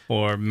think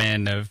for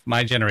men of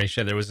my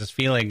generation, there was this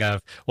feeling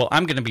of, well,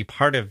 I'm going to be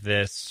part of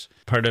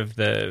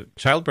the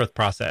childbirth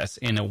process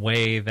in a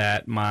way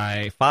that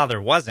my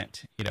father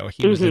wasn't.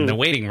 He was in the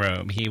waiting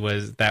room.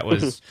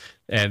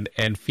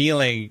 And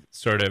feeling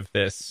sort of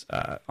this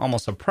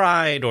almost a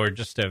pride or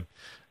just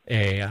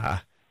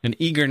an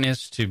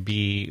eagerness to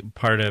be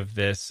part of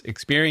this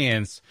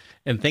experience,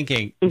 and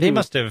thinking they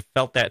must have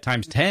felt that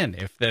times 10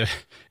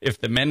 if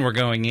the men were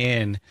going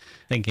in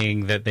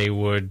thinking that they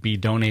would be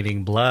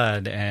donating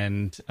blood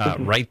and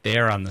right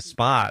there on the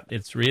spot.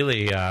 It's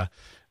really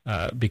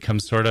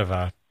becomes sort of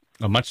a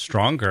much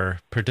stronger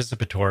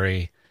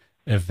participatory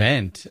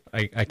event.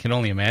 I can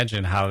only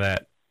imagine how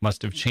that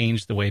must have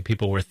changed the way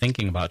people were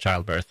thinking about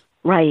childbirth.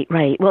 Right.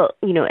 Well,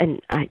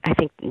 and I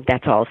think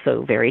that's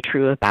also very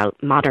true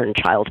about modern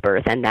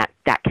childbirth and that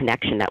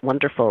connection, that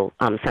wonderful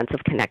sense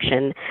of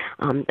connection.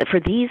 For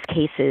these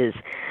cases,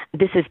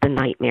 this is the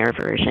nightmare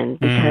version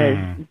because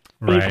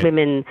these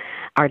women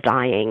are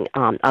dying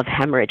of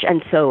hemorrhage.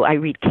 And so I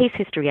read case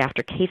history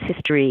after case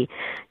history.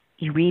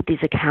 You read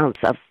these accounts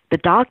of the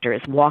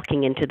doctors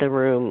walking into the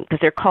room because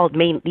they're called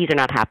these are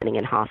not happening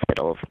in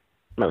hospitals.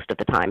 Most of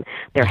the time,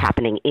 they're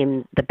happening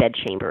in the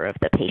bedchamber of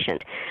the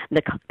patient.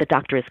 The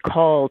doctor is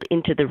called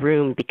into the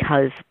room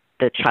because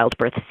the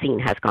childbirth scene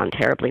has gone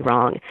terribly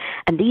wrong.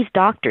 And these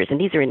doctors,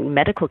 and these are in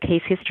medical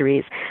case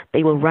histories,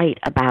 they will write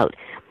about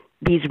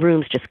these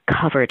rooms just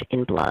covered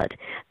in blood.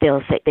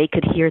 They'll say they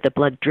could hear the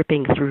blood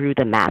dripping through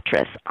the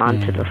mattress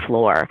onto the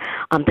floor.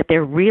 That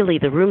they're really,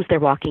 the rooms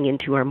they're walking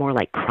into are more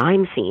like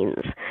crime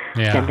scenes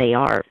than they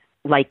are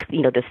like,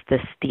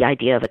 the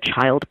idea of a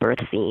childbirth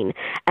scene.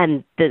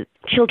 And the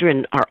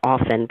children are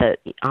often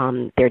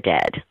they're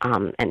dead.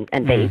 And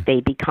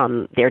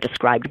they're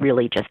described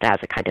really just as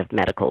a kind of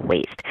medical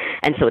waste.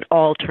 And so it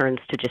all turns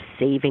to just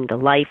saving the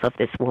life of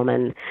this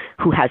woman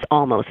who has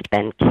almost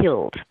been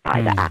killed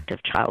by the act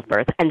of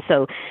childbirth. And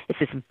so it's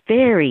this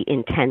very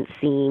intense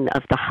scene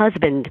of the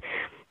husband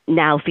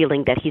now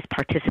feeling that he's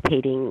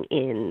participating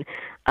in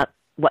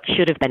what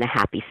should have been a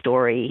happy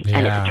story,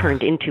 and it's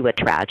turned into a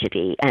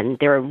tragedy. And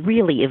there are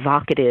really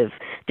evocative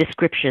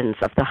descriptions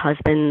of the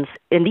husbands,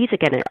 and these,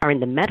 again, are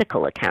in the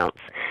medical accounts.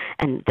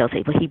 And they'll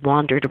say, well, he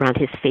wandered around,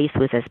 his face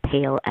was as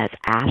pale as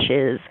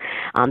ashes.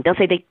 They'll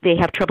say they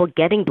have trouble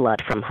getting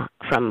blood from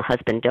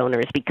husband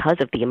donors because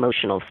of the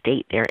emotional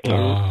state they're in.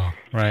 Oh,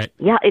 right.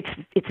 Yeah,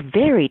 it's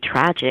very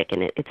tragic,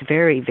 and it's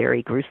very,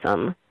 very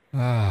gruesome.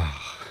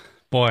 Oh.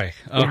 Boy,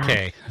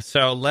 okay. Yeah.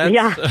 So let's.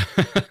 Yeah.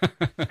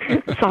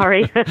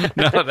 Sorry.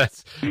 No,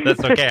 that's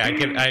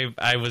okay.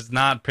 I was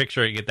not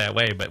picturing it that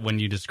way, but when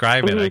you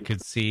describe it, I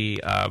could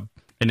see,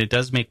 and it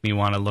does make me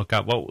want to look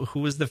up. Who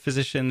was the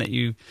physician that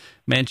you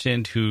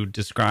mentioned who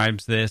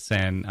describes this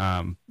and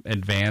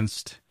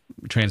advanced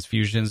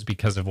transfusions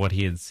because of what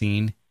he had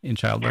seen in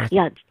childbirth?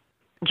 Yeah,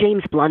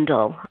 James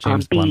Blundell.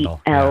 Blundell.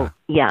 Blundell,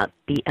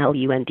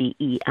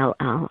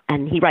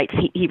 and he writes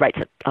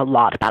a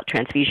lot about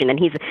transfusion, and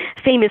he's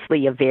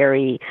famously a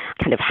very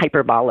kind of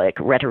hyperbolic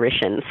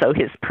rhetorician, so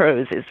his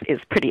prose is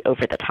pretty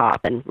over the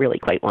top and really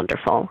quite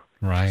wonderful.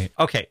 Right.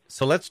 Okay,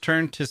 so let's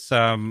turn to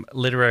some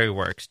literary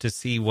works to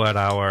see what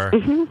our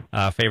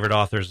favorite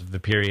authors of the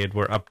period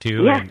were up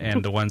to,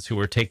 and the ones who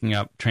were taking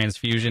up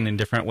transfusion in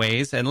different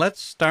ways. And let's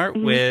start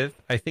with,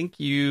 I think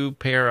you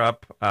pair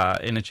up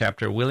in a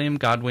chapter, William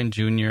Godwin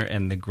Jr.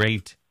 and the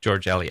great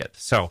George Eliot.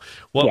 So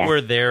what were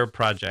their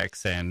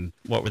projects and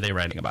what were they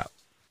writing about?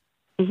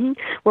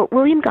 Well,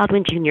 William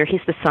Godwin Jr.,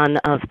 he's the son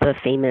of the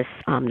famous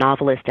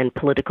novelist and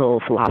political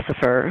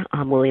philosopher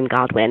William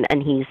Godwin,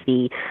 and he's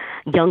the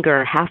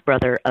younger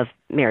half-brother of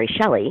Mary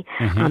Shelley.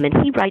 And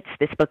he writes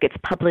this book. It's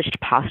published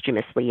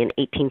posthumously in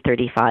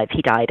 1835.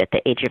 He died at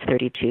the age of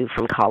 32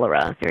 from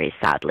cholera, very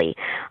sadly.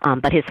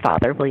 But his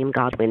father, William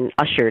Godwin,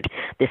 ushered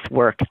this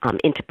work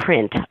into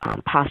print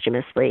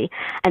posthumously.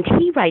 And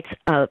he writes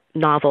a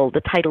novel.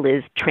 The title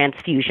is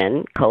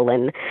Transfusion,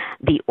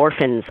 The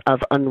Orphans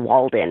of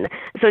Unwalden.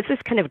 So it's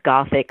this kind of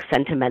gothic,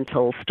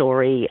 sentimental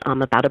story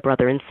about a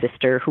brother and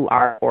sister who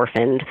are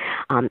orphaned.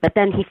 But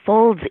then he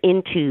folds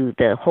into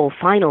the whole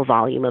final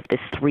volume of this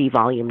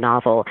 3-volume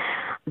novel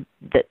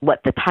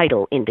what the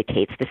title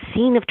indicates, the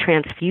scene of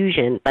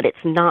transfusion, but it's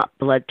not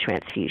blood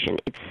transfusion,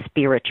 it's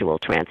spiritual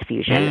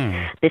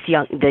transfusion. This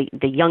the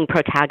young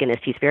protagonist,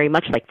 he's very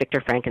much like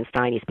Victor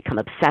Frankenstein. He's become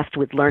obsessed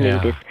with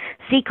learning this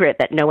secret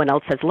that no one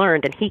else has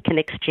learned, and he can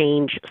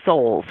exchange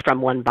souls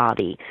from one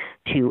body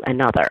to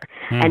another.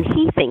 And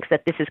he thinks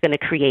that this is going to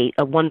create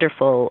a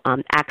wonderful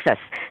access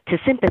to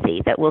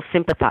sympathy, that we'll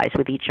sympathize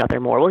with each other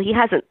more. Well, he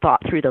hasn't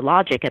thought through the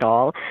logic at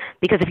all,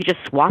 because if you're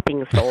just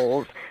swapping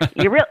souls,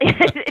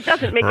 it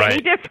doesn't make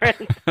any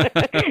difference.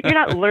 You're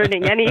not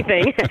learning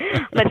anything.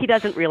 But he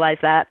doesn't realize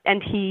that.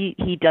 And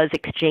he does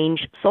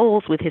exchange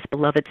souls with his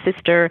beloved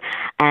sister,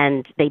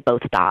 and they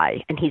both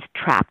die. And he's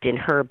trapped in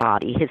her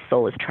body. His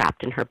soul is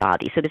trapped in her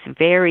body. So this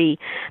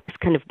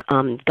kind of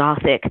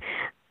gothic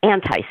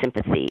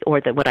anti-sympathy,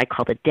 or what I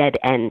call the dead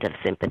end of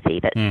sympathy,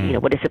 that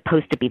what is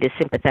supposed to be this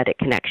sympathetic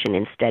connection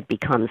instead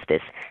becomes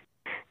this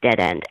dead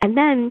end. And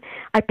then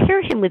I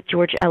pair him with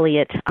George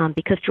Eliot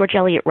because George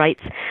Eliot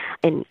writes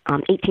in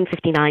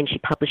 1859, she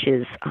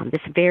publishes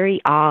this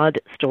very odd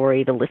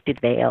story, The Lifted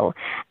Veil,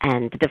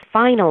 and the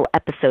final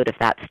episode of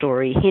that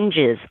story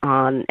hinges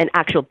on an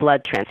actual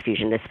blood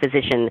transfusion. This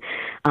physician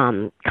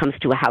comes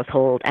to a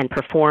household and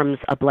performs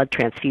a blood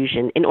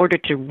transfusion in order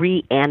to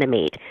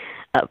reanimate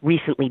a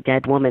recently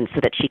dead woman so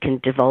that she can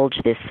divulge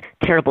this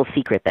terrible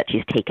secret that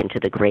she's taken to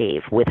the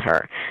grave with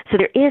her. So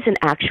there is an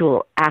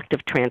actual act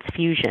of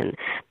transfusion.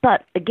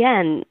 But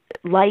again,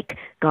 like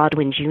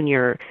Godwin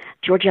Jr.,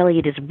 George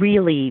Eliot is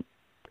really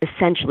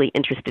essentially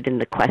interested in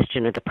the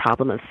question or the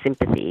problem of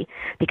sympathy,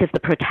 because the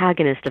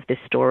protagonist of this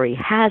story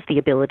has the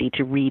ability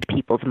to read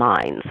people's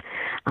minds.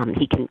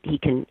 He can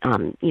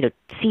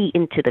see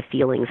into the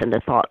feelings and the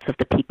thoughts of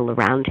the people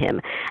around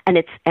him, and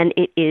it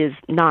is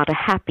not a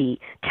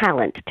happy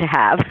talent to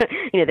have.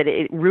 That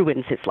it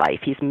ruins his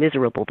life. He's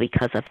miserable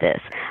because of this,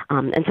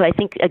 and so I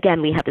think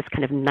again we have this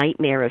kind of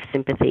nightmare of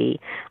sympathy.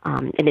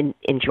 And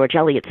in George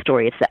Eliot's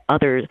story, it's that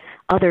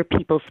other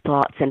people's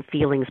thoughts and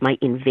feelings might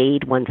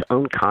invade one's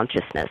own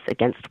consciousness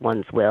against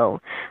one's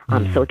will.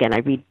 So again, I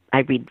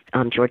read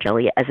George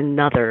Eliot as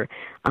another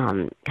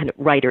kind of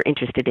writer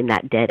interested in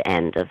that dead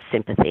end of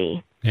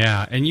sympathy.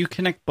 Yeah, and you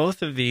connect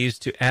both of these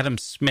to Adam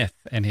Smith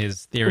and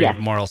his theory of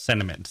moral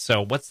sentiment.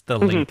 So what's the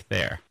link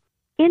there?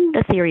 In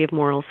the theory of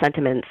moral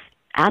sentiments,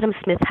 Adam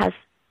Smith has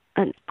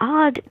an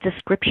odd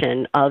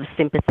description of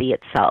sympathy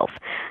itself.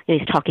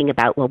 He's talking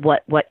about, well,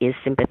 what is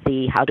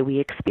sympathy? How do we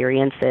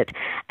experience it?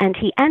 And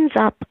he ends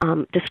up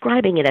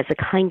describing it as a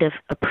kind of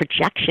a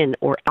projection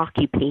or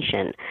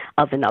occupation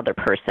of another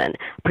person,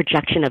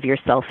 projection of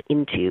yourself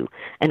into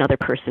another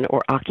person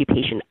or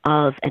occupation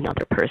of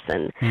another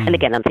person. And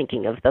again, I'm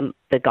thinking of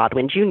the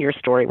Godwin Jr.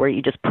 story where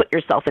you just put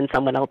yourself in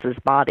someone else's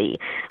body.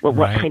 Well,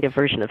 what kind of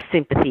version of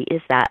sympathy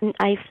is that? And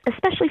I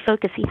especially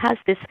focus, he has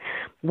this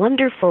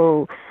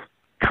wonderful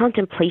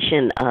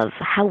contemplation of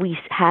how we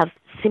have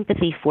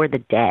sympathy for the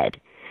dead.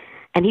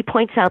 And he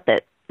points out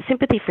that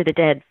sympathy for the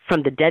dead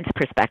from the dead's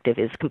perspective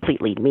is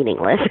completely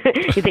meaningless.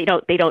 They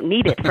don't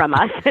need it from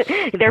us.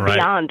 They're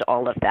beyond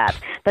all of that.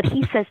 But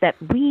he says that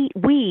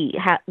we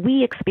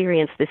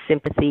experience this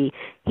sympathy.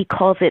 He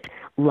calls it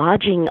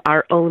lodging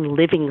our own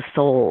living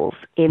souls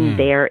in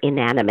their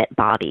inanimate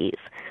bodies.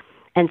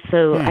 And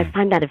so I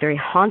find that a very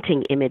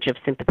haunting image of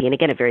sympathy, and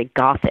again, a very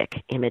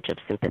Gothic image of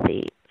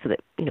sympathy, so that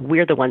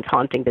we're the ones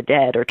haunting the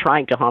dead or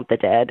trying to haunt the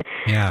dead.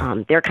 Yeah.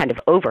 They're kind of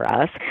over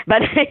us,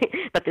 but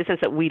the sense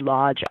that we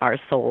lodge our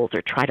souls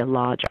or try to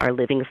lodge our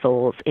living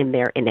souls in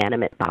their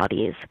inanimate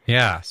bodies.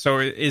 Yeah, so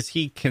is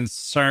he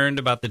concerned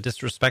about the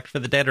disrespect for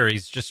the dead, or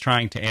he's just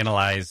trying to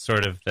analyze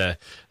sort of the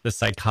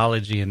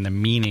psychology and the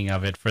meaning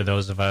of it for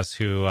those of us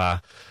who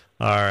are,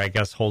 I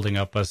guess, holding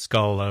up a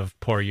skull of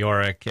poor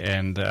Yorick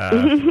and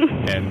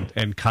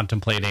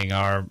contemplating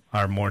our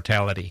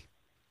mortality?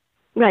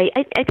 Right.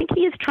 I think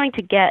he is trying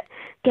to get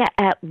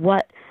at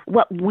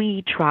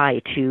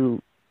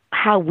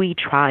how we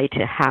try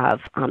to have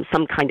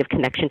some kind of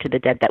connection to the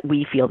dead that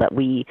we feel that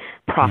we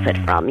profit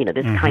from.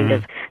 This kind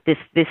of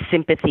this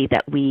sympathy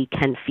that we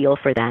can feel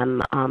for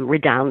them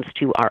redounds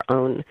to our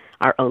own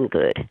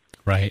good.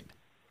 Right.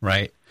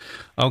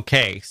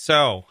 Okay,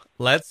 so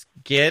let's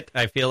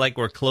I feel like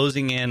we're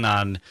closing in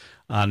on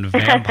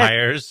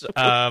vampires.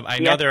 I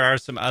know there are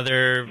some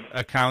other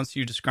accounts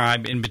you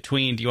describe in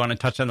between. Do you want to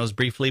touch on those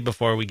briefly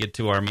before we get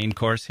to our main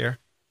course here?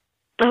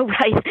 Oh,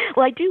 right.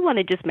 Well, I do want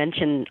to just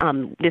mention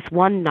this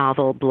one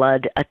novel,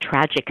 Blood, A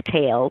Tragic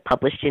Tale,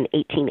 published in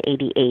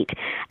 1888,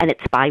 and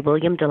it's by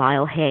William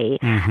Delisle Hay.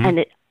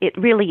 And it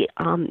really,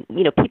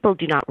 people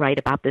do not write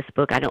about this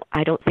book.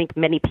 I don't think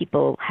many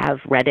people have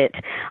read it,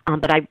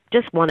 but I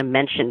just want to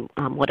mention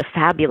what a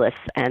fabulous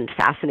and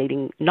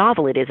fascinating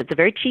novel it is. It's a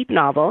very cheap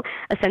novel,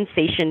 a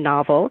sensation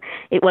novel.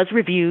 It was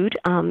reviewed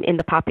in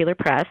the popular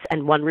press,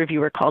 and one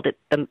reviewer called it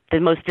the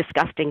most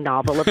disgusting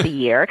novel of the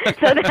year.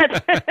 So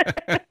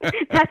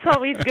that's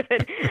always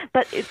good.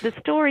 But the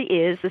story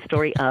is the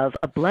story of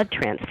a blood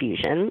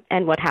transfusion,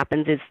 and what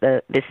happens is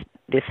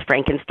this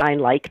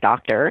Frankenstein-like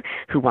doctor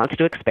who wants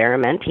to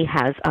experiment. He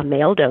has a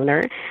male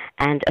donor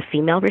and a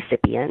female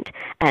recipient,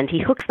 and he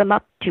hooks them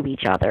up to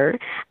each other,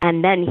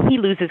 and then he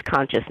loses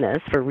consciousness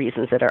for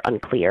reasons that are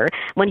unclear.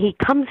 When he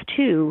comes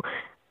to,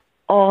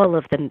 all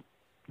of the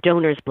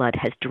donor's blood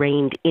has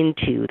drained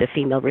into the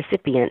female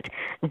recipient,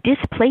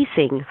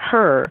 displacing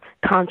her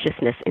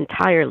consciousness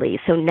entirely.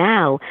 So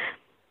now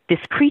this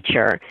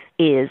creature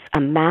is a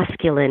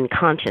masculine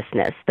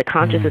consciousness, the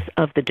consciousness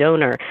of the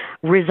donor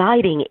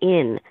residing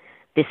in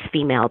this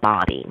female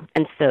body.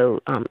 And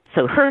so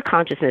her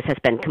consciousness has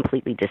been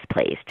completely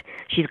displaced.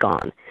 She's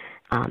gone.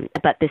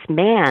 But this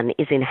man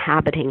is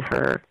inhabiting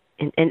her.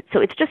 And so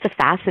it's just a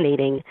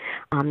fascinating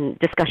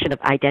discussion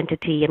of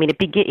identity. I mean,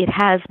 it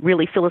has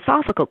really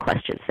philosophical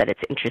questions that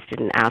it's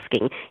interested in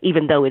asking,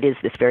 even though it is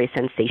this very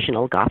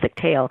sensational Gothic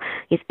tale.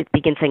 It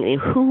begins saying,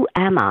 who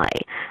am I?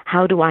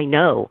 How do I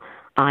know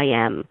I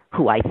am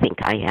who I think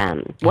I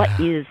am? What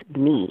is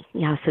me?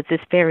 Yeah, so it's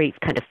this very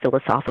kind of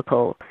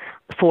philosophical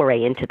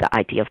foray into the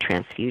idea of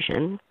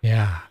transfusion.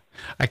 Yeah.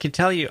 I can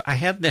tell you, I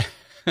had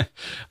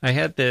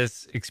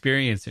this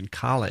experience in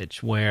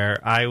college where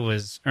I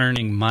was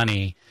earning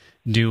money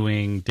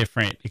doing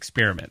different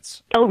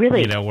experiments. Oh,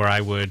 really? Where I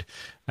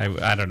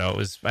don't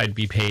know, I'd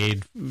be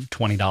paid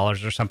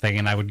 $20 or something,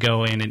 and I would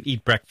go in and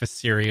eat breakfast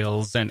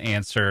cereals and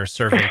answer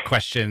survey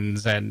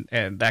questions and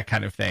that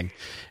kind of thing.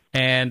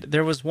 And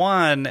there was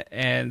one,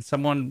 and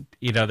someone,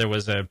 there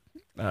was a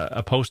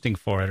posting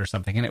for it or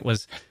something, and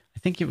I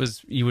think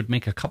you would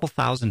make a couple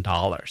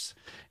 $1,000s,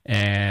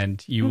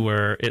 and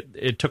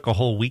it took a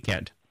whole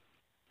weekend.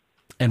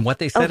 And what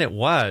they said it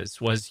was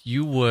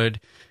you would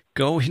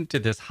go into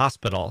this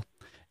hospital,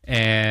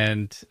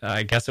 and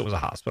I guess it was a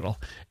hospital,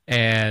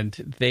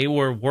 and they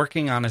were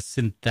working on a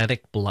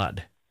synthetic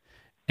blood,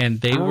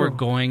 and they were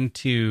going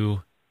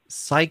to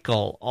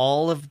cycle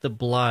all of the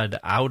blood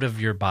out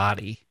of your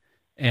body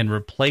and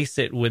replace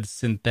it with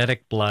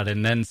synthetic blood,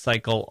 and then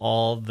cycle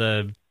all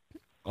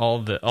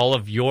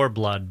of your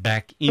blood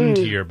back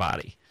into your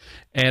body.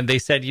 And they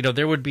said,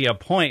 there would be a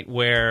point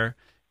where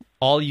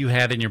all you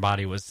had in your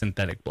body was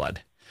synthetic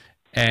blood.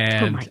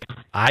 And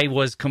I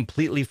was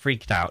completely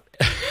freaked out.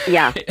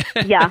 Yeah.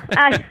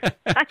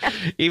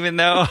 even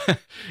though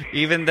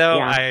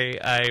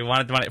I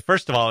wanted the money.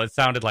 First of all, it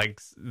sounded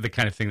like the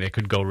kind of thing that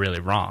could go really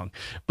wrong.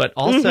 But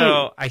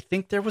also, I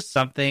think there was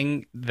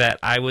something that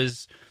I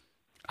was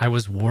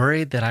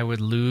worried that I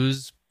would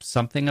lose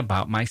something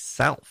about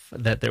myself,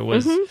 that there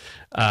was,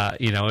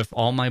 if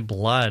all my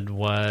blood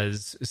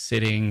was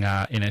sitting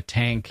in a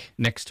tank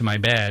next to my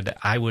bed,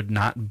 I would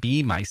not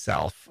be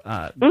myself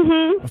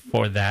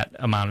for that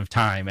amount of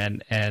time.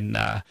 And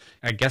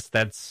I guess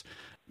that's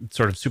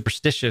sort of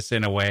superstitious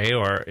in a way,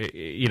 or,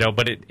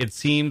 but it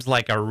seems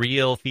like a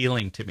real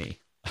feeling to me.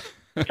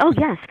 Oh,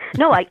 yes.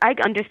 No, I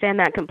understand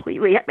that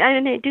completely.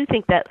 And I do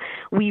think that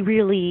we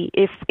really,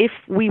 if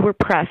we were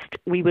pressed,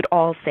 we would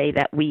all say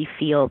that we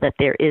feel that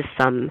there is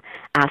some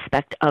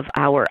aspect of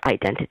our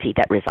identity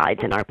that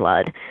resides in our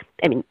blood.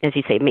 I mean, as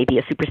you say, maybe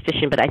a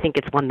superstition, but I think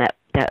it's one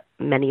that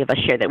many of us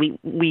share, that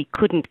we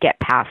couldn't get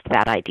past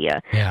that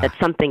idea, that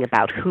something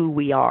about who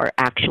we are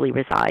actually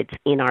resides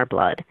in our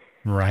blood.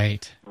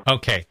 Right.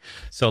 Okay.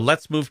 So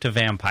let's move to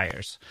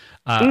vampires.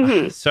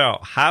 So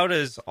how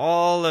does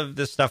all of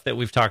the stuff that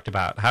we've talked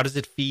about, how does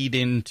it feed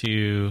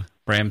into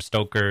Bram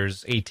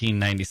Stoker's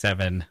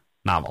 1897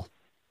 novel?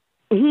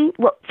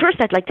 Well, first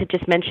I'd like to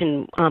just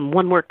mention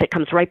one work that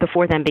comes right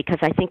before them, because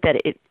I think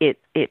that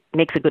it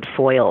makes a good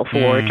foil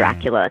for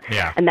Dracula,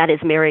 and that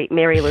is Mary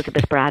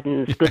Elizabeth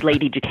Braddon's Good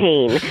Lady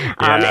Duquesne,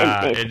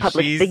 and it's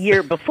published the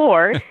year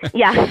before.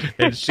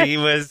 And she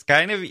was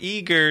kind of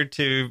eager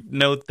to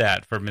note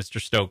that for Mr.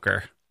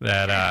 Stoker.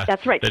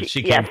 That's right. That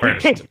she came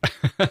first.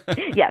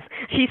 Yes.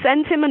 She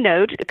sends him a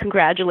note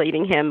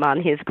congratulating him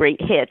on his great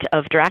hit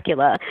of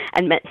Dracula,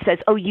 and says,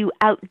 "Oh, you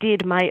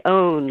outdid my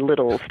own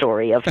little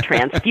story of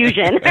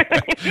transfusion."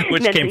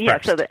 Which came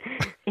first.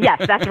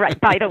 Yes, that's right,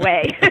 by the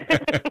way.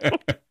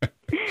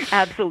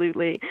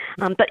 Absolutely.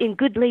 But in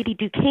Good Lady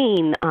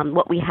Duquesne,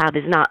 what we have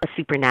is not a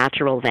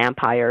supernatural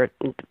vampire,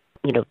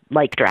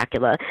 like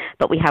Dracula,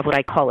 but we have what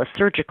I call a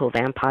surgical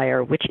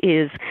vampire, which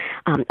is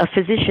a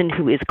physician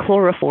who is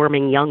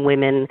chloroforming young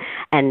women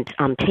and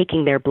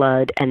taking their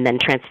blood and then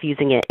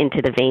transfusing it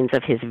into the veins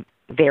of his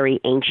very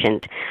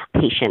ancient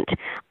patient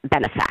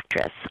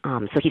benefactress.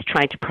 So he's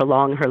trying to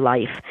prolong her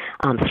life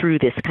through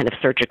this kind of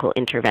surgical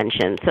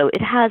intervention. So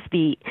it has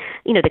the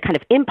kind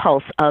of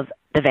impulse of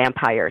the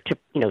vampire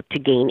to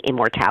gain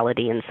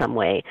immortality in some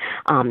way,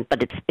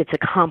 but it's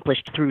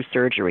accomplished through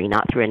surgery,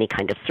 not through any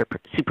kind of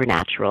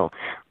supernatural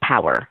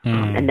power.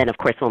 And then, of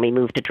course, when we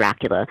move to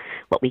Dracula,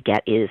 what we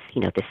get is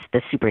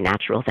the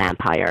supernatural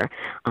vampire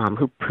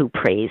who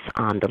preys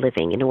on the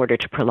living in order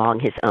to prolong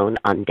his own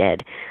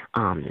undead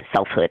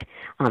selfhood.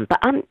 But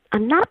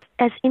I'm not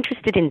as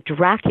interested in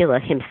Dracula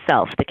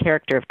himself, the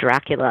character of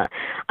Dracula.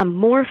 I'm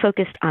more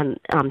focused on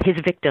his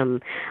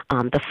victim,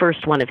 the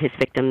first one of his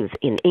victims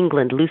in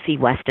England, Lucy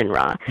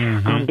Westenra,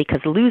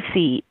 because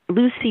Lucy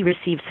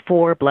receives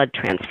 4 blood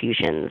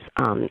transfusions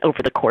over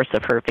the course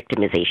of her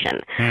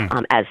victimization,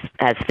 as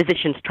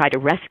physicians try to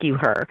rescue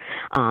her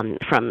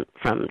from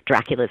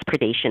Dracula's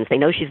predations. They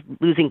know she's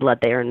losing blood;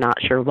 they are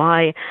not sure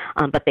why,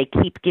 but they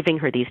keep giving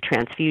her these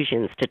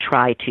transfusions to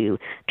try to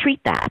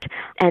treat that.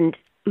 And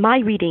my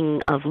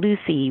reading of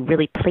Lucy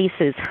really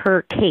places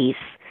her case,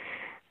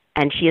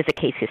 and she is a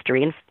case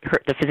history, and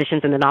the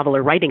physicians in the novel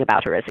are writing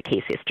about her as a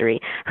case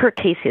history, her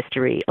case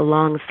history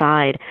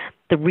alongside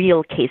the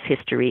real case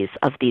histories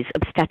of these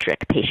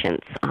obstetric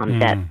patients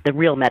that the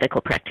real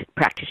medical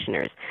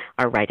practitioners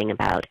are writing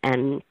about.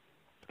 And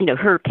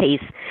her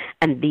case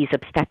and these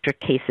obstetric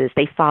cases,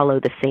 they follow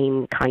the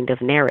same kind of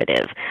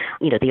narrative.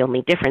 The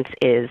only difference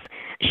is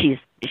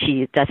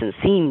she doesn't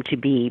seem to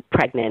be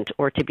pregnant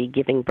or to be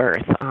giving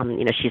birth.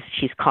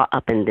 She's caught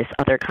up in this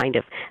other kind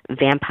of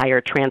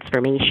vampire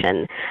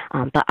transformation.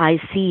 But I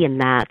see in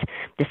that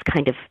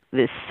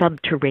this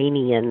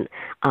subterranean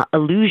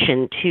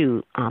allusion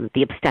to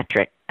the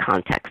obstetric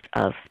context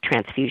of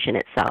transfusion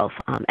itself,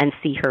 and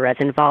see her as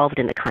involved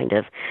in a kind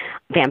of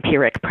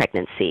vampiric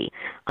pregnancy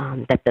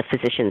that the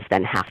physicians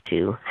then have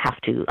to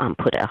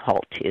put a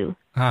halt to.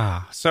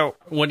 So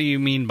what do you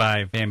mean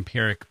by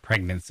vampiric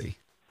pregnancy?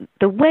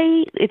 The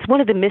way it's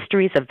one of the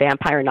mysteries of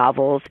vampire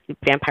novels.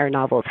 Vampire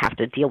novels have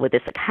to deal with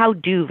this. Like, how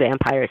do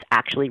vampires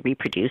actually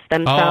reproduce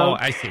themselves? Oh,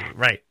 I see.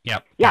 Right.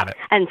 Yep. Yeah. Got it.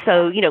 And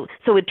so,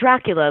 so with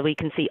Dracula, we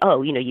can see,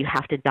 you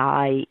have to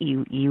die.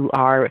 You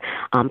are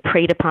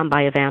preyed upon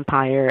by a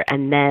vampire,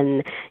 and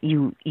then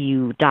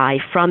you die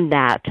from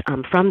that,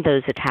 from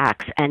those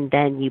attacks, and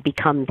then you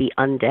become the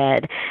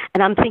undead.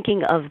 And I'm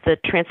thinking of the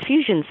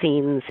transfusion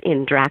scenes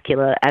in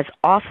Dracula as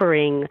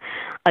offering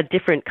a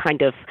different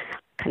kind of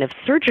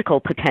surgical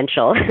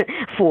potential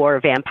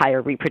for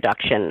vampire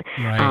reproduction,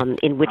 right.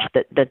 In which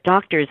the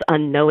doctors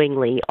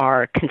unknowingly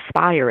are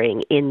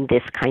conspiring in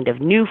this kind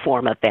of new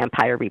form of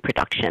vampire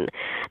reproduction,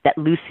 that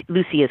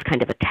Lucy is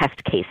kind of a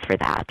test case for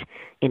that,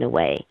 in a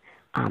way.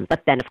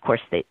 But then, of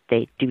course,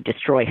 they do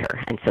destroy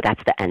her, and so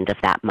that's the end of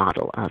that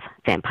model of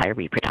vampire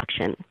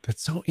reproduction.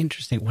 That's so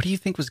interesting. What do you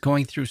think was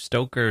going through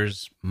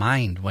Stoker's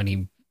mind when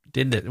he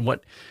did that?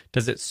 What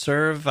does it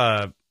serve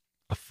a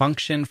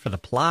function for the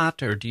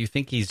plot, or do you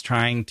think he's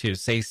trying to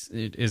say,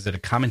 is it a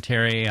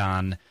commentary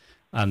on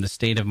the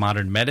state of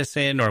modern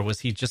medicine, or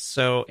was he just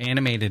so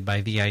animated by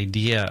the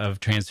idea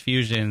of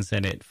transfusions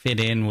and it fit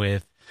in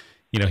with,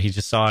 he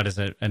just saw it as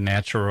a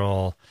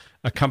natural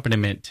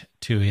accompaniment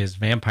to his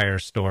vampire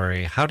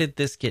story? How did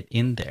this get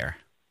in there?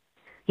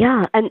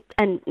 Yeah,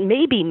 and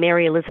maybe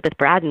Mary Elizabeth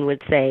Braddon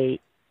would say,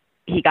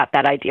 he got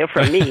that idea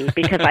from me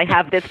because I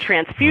have this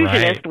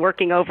transfusionist right.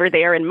 working over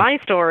there in my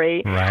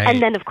story. Right.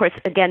 And then, of course,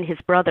 again, his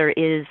brother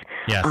is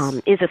yes.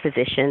 Is a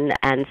physician,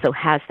 and so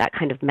has that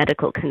kind of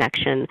medical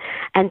connection.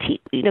 And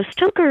he,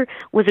 Stoker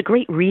was a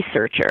great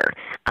researcher.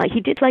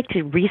 He did like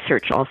to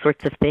research all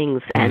sorts of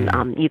things, and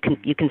you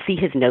can see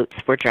his notes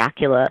for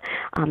Dracula.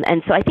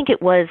 And so I think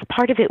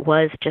part of it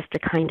was just a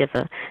kind of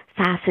a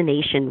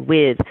fascination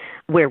with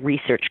where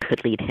research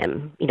could lead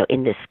him,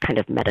 in this kind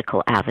of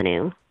medical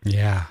avenue.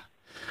 Yeah.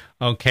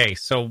 Okay,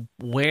 so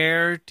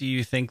where do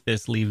you think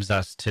this leaves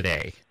us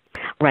today?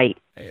 Right.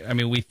 I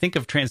mean, we think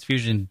of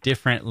transfusion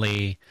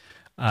differently.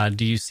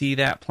 Do you see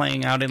that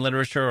playing out in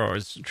literature, or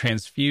is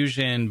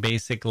transfusion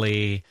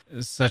basically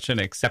such an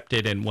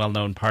accepted and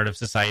well-known part of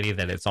society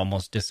that it's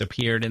almost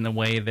disappeared in the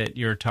way that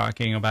you're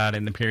talking about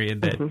in the period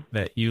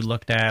that you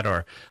looked at?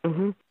 Or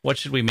what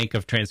should we make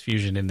of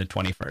transfusion in the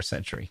 21st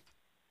century?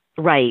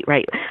 Right.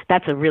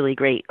 That's a really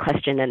great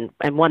question,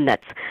 and one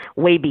that's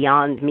way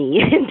beyond me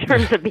in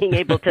terms of being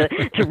able to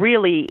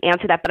really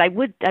answer that. But I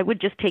would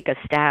just take a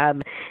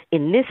stab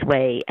in this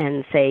way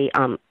and say,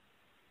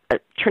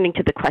 turning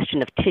to the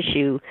question of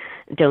tissue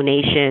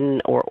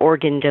donation or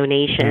organ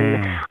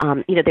donation,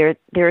 there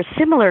are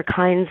similar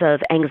kinds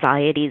of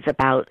anxieties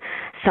about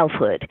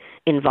selfhood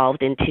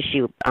involved in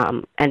tissue,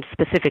 and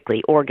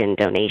specifically organ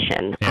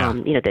donation. Yeah.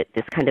 That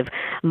this kind of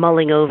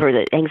mulling over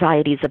the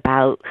anxieties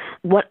about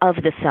what of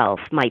the self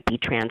might be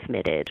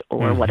transmitted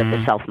or what of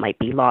the self might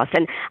be lost.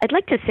 And I'd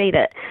like to say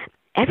that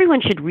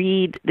everyone should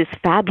read this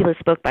fabulous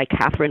book by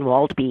Catherine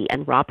Waldby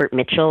and Robert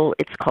Mitchell.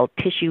 It's called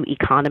Tissue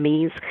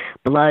Economies,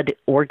 Blood,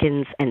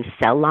 Organs, and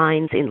Cell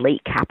Lines in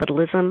Late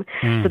Capitalism.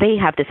 So they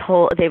have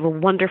a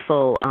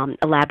wonderful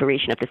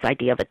elaboration of this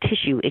idea of a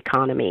tissue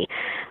economy.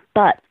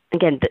 But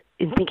again,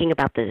 in thinking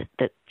about the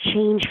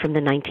change from the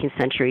 19th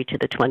century to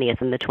the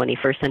 20th and the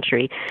 21st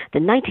century, the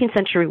 19th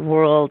century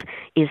world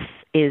is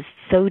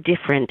so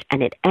different,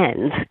 and it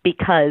ends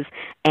because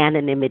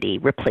anonymity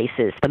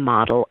replaces the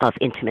model of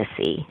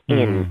intimacy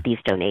in these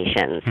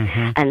donations.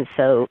 And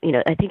so,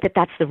 I think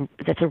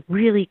that's a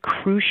really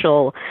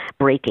crucial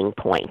breaking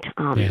point.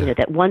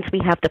 That once we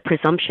have the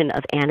presumption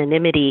of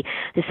anonymity,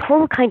 this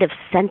whole kind of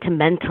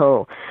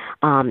sentimental,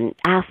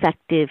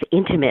 affective,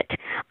 intimate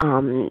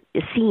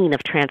scene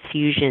of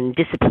transfusion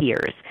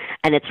disappears,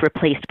 and it's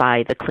replaced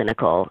by the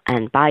clinical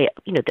and by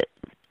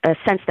a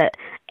sense that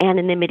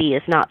anonymity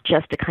is not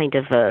just a kind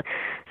of a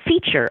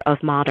feature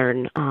of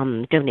modern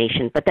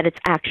donation, but that it's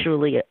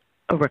actually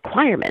a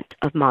requirement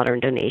of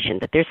modern donation,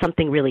 that there's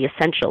something really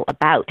essential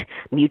about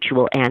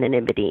mutual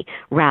anonymity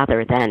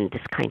rather than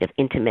this kind of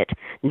intimate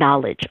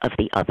knowledge of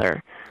the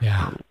other.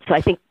 Yeah. So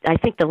I think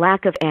the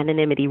lack of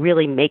anonymity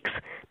really makes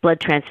blood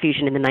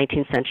transfusion in the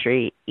 19th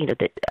century,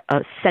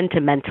 a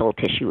sentimental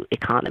tissue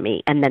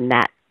economy, and then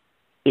that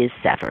is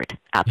severed.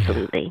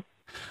 Absolutely.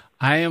 Yeah.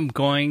 I am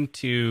going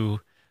to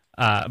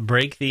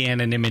break the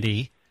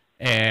anonymity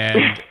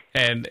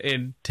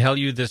and tell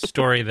you this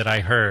story that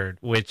I heard,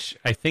 which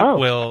I think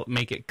will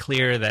make it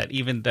clear that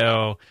even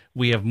though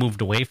we have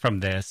moved away from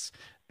this,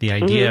 the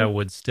idea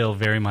would still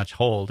very much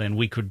hold, and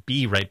we could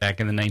be right back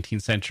in the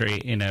 19th century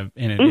in an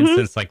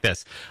instance like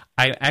this.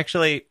 I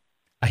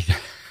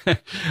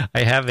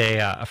have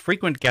a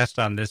frequent guest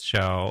on this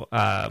show,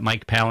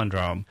 Mike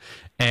Palindrome,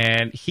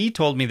 and he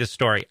told me this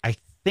story. I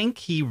think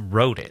he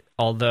wrote it,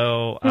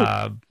 although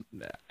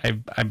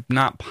I'm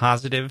not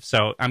positive,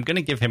 so I'm going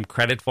to give him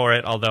credit for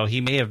it, although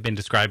he may have been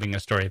describing a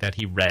story that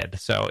he read.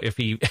 So if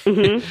he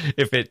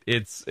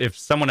if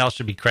someone else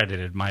should be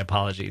credited, my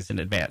apologies in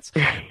advance.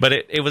 But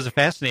it was a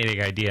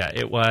fascinating idea.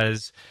 It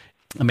was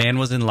a man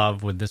was in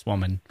love with this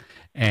woman,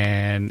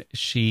 and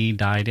she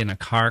died in a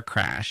car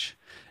crash.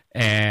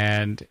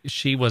 And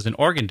she was an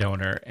organ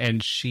donor,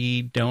 and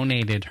she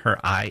donated her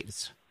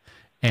eyes.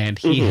 And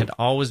he had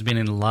always been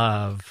in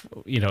love,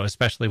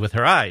 especially with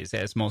her eyes,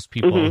 as most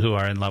people who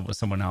are in love with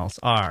someone else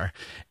are.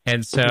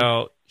 And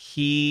so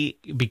he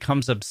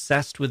becomes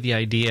obsessed with the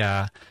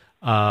idea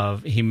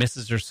of, he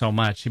misses her so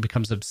much, he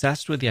becomes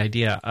obsessed with the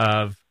idea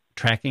of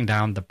tracking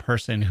down the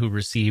person who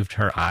received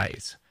her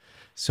eyes,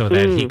 so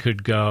that he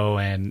could go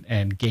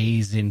and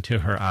gaze into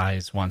her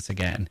eyes once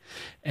again.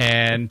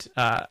 And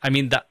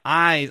the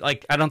eye,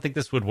 like, I don't think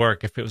this would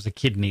work if it was a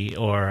kidney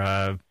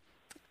or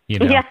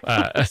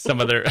some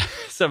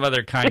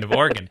other kind of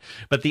organ.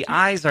 But the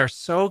eyes are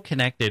so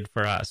connected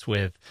for us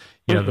with,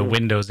 the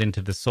windows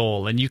into the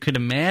soul. And you could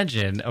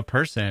imagine a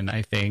person,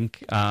 I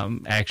think,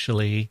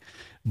 actually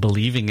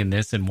believing in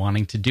this and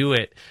wanting to do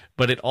it.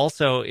 But it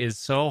also is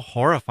so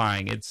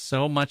horrifying. It's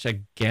so much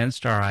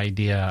against our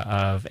idea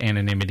of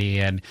anonymity.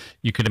 And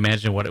you could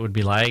imagine what it would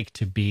be like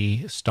to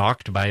be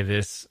stalked by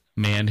this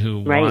man who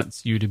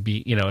wants you to be,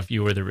 if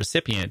you were the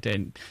recipient,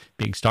 and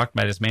being stalked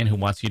by this man who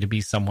wants you to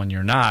be someone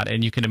you're not.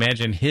 And you can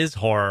imagine his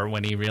horror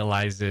when he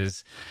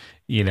realizes,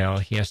 he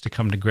has to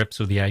come to grips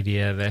with the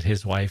idea that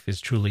his wife is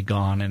truly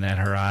gone and that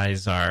her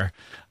eyes are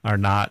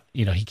not,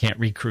 he can't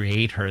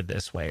recreate her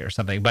this way or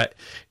something. But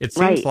it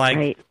seems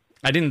I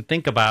didn't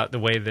think about the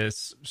way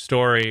this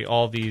story,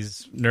 all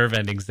these nerve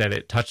endings that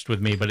it touched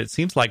with me, but it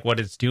seems like what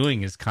it's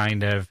doing is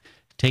kind of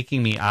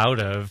taking me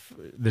out of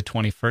the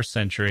 21st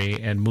century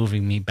and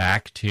moving me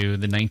back to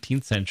the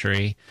 19th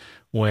century,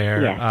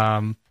 where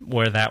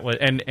that was,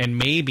 and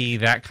maybe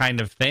that kind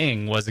of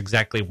thing was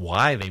exactly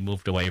why they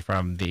moved away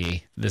from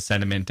the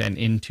sentiment and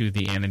into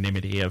the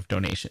anonymity of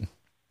donation.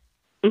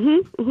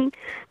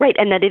 Right,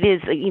 and that it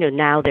is,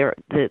 now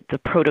the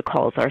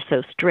protocols are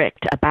so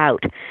strict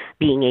about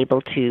being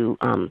able to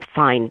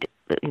find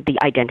the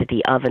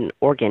identity of an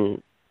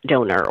organ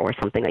donor or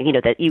something,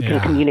 that you can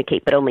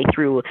communicate, but only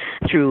through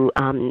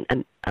a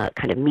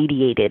kind of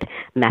mediated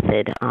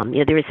method.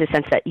 There is a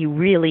sense that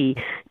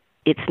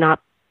it's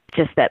not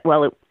just that,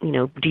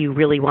 do you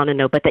really want to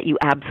know, but that you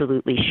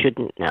absolutely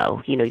shouldn't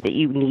know, that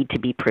you need to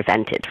be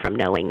prevented from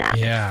knowing that.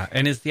 Yeah,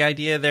 and is the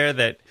idea there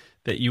that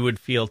you would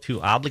feel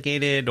too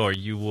obligated, or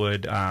you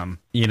would,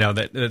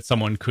 that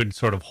someone could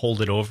sort of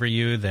hold it over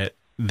you, that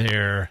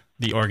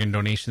the organ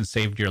donation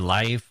saved your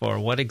life, or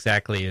what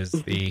exactly is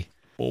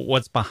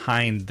what's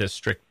behind the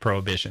strict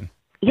prohibition?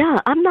 Yeah,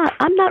 I'm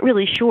not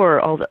really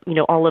sure all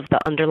of the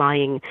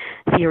underlying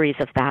theories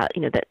of that,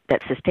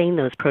 that sustain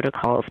those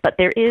protocols. But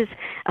there is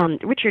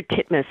Richard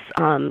Titmuss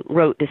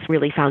wrote this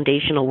really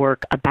foundational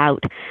work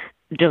about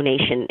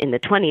donation in the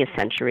 20th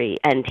century,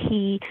 and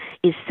he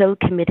is so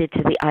committed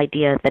to the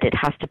idea that it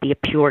has to be a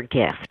pure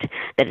gift,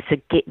 that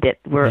that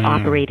we're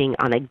operating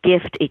on a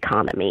gift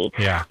economy,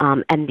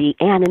 and the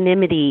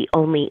anonymity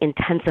only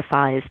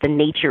intensifies the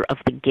nature of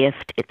the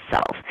gift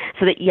itself.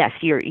 So that yes,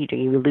 you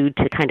allude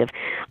to kind of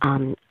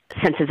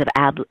senses of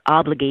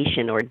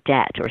obligation or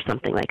debt or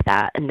something like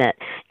that, and that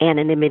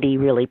anonymity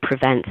really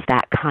prevents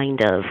that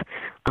kind of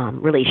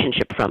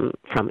relationship from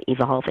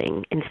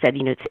evolving. Instead,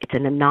 it's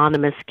an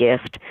anonymous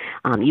gift.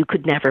 You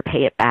could never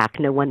pay it back.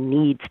 No one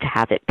needs to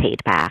have it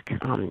paid back.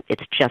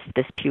 It's just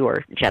this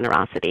pure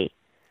generosity.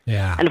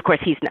 Yeah. And of course,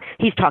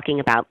 he's talking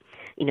about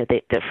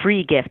the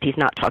free gift. He's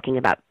not talking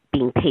about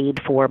being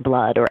paid for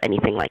blood or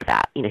anything like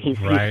that. He's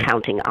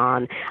counting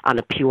on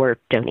a pure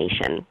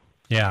donation.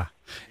 Yeah,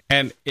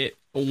 and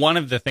one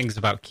of the things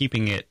about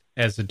keeping it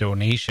as a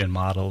donation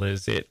model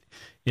is it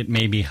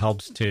maybe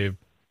helps to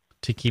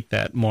keep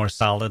that more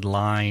solid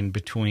line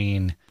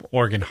between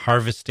organ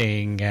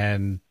harvesting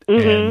and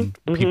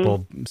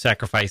people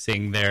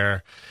sacrificing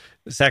their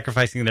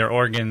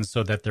organs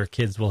so that their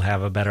kids will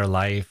have a better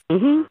life,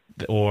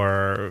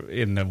 or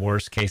in the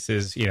worst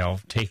cases,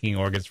 taking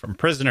organs from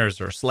prisoners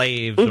or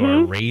slaves,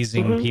 or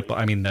raising people.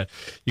 I mean,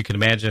 you can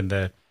imagine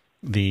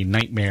the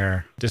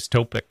nightmare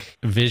dystopic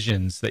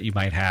visions that you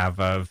might have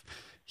of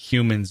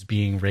humans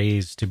being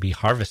raised to be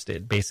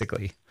harvested,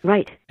 basically.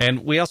 Right.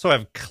 And we also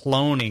have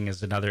cloning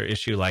as another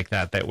issue like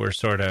that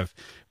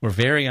we're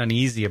very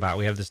uneasy about.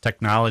 We have this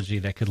technology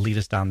that could lead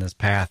us down this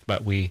path,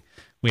 but we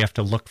have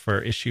to look for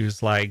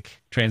issues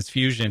like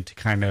transfusion to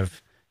kind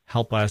of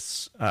help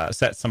us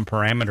set some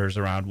parameters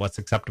around what's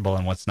acceptable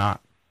and what's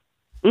not.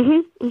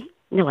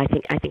 No, I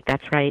think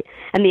that's right.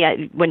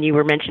 And when you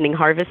were mentioning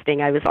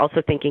harvesting, I was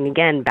also thinking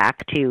again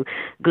back to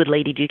Good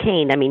Lady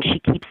Duquesne. I mean, she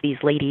keeps these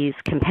ladies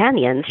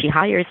companions. She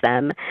hires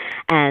them,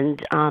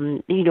 and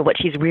what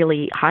she's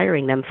really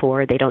hiring them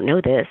for, they don't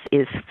know this,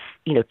 is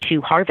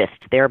to harvest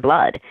their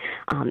blood,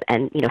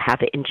 and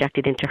have it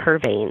injected into her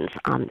veins.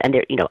 And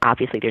there,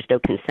 obviously there's no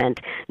consent,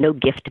 no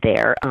gift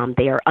there.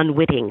 They are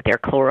unwitting. They're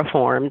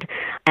chloroformed,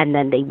 and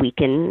then they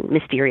weaken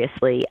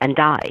mysteriously and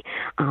die.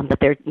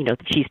 But they're,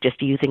 she's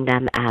just using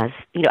them as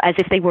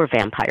if they were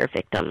vampire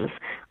victims.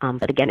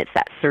 But again, it's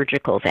that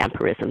surgical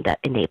vampirism that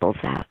enables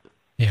that.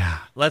 Yeah.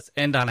 Let's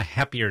end on a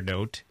happier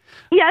note.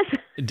 Yes.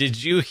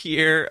 Did you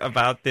hear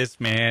about this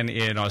man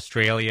in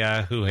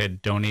Australia who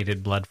had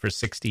donated blood for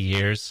 60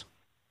 years?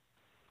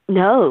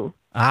 No.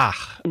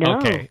 No.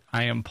 Okay.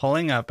 I am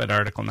pulling up an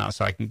article now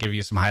so I can give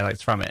you some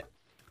highlights from it.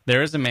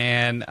 There is a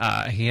man,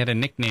 he had a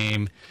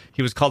nickname.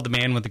 He was called the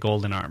man with the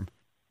golden arm.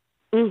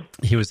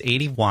 He was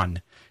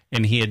 81,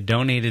 and he had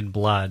donated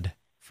blood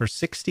for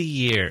 60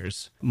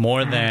 years,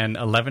 more than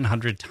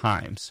 1,100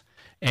 times.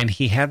 And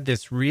he had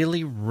this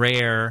really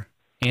rare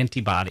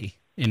antibody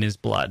in his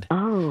blood.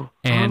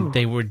 And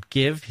they would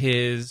give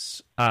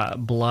his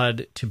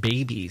blood to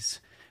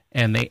babies.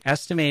 And they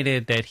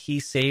estimated that he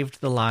saved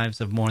the lives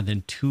of more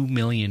than 2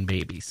 million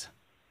babies.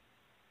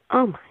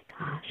 Oh, my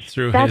gosh.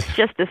 That's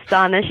just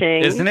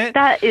astonishing. Isn't it?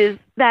 That is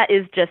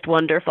just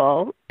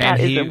wonderful.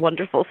 That is a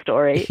wonderful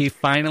story. He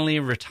finally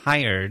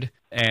retired.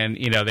 And,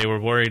 you know, they were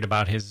worried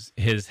about his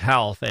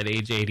health at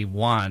age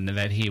 81,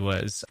 that he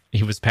was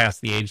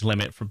past the age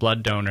limit for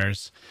blood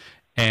donors,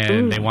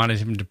 and they wanted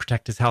him to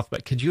protect his health.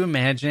 But could you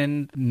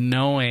imagine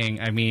knowing,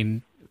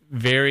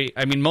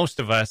 most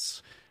of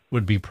us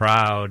would be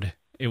proud.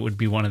 It would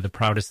be one of the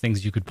proudest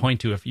things you could point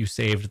to if you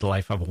saved the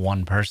life of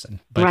one person.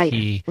 But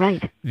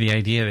the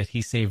idea that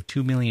he saved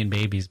 2 million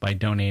babies by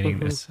donating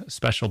this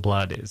special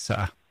blood is...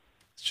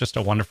 it's just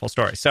a wonderful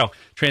story. So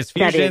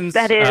transfusions.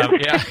 That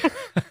is.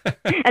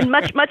 And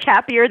much, much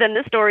happier than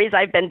the stories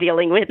I've been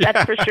dealing with,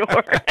 that's for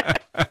sure.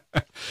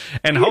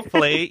 And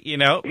hopefully,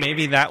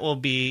 maybe that will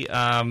be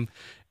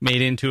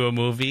made into a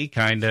movie,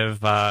 kind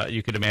of,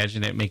 you could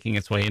imagine it making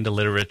its way into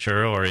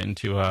literature or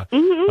into a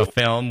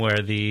film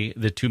where the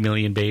 2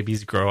 million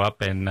babies grow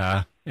up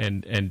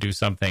and do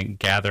something,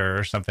 gather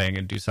or something,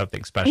 and do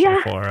something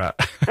special for...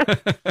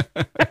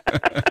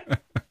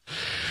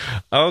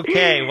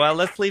 Okay, well,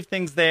 let's leave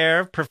things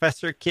there.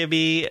 Professor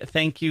Kibbie,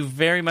 thank you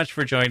very much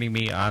for joining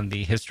me on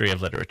the history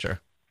of literature.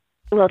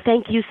 Well,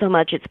 thank you so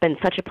much. It's been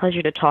such a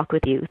pleasure to talk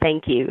with you.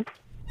 Thank you.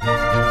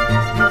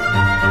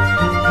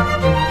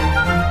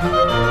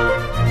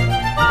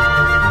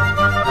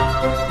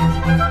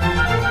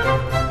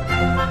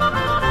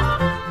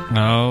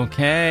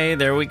 Okay,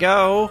 there we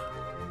go.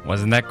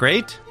 Wasn't that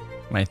great?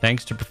 My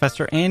thanks to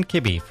Professor Ann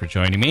Kibbie for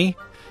joining me.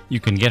 You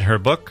can get her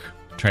book,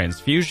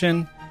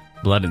 Transfusion,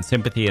 Blood and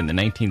Sympathy in the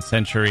 19th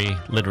Century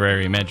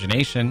Literary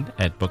Imagination,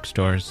 at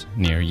bookstores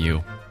near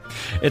you.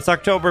 It's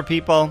October,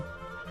 people.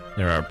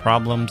 There are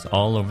problems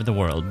all over the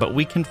world, but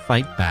we can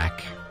fight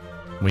back.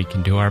 We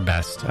can do our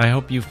best. I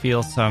hope you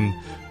feel some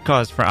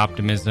cause for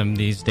optimism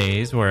these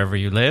days, wherever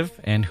you live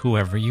and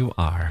whoever you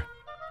are.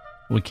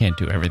 We can't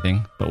do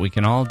everything, but we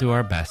can all do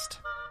our best,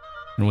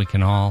 and we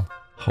can all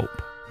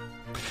hope.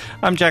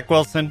 I'm Jack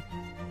Wilson,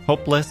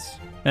 hopeless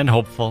and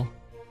hopeful,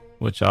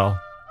 which I'll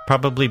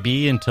probably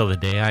be until the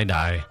day I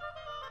die.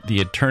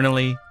 The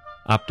eternally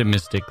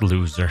optimistic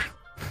loser.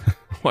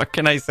 What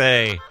can I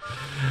say?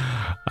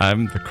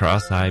 I'm the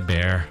cross I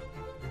bear.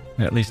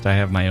 At least I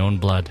have my own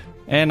blood.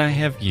 And I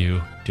have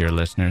you, dear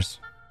listeners.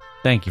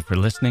 Thank you for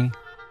listening,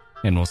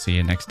 and we'll see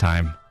you next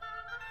time.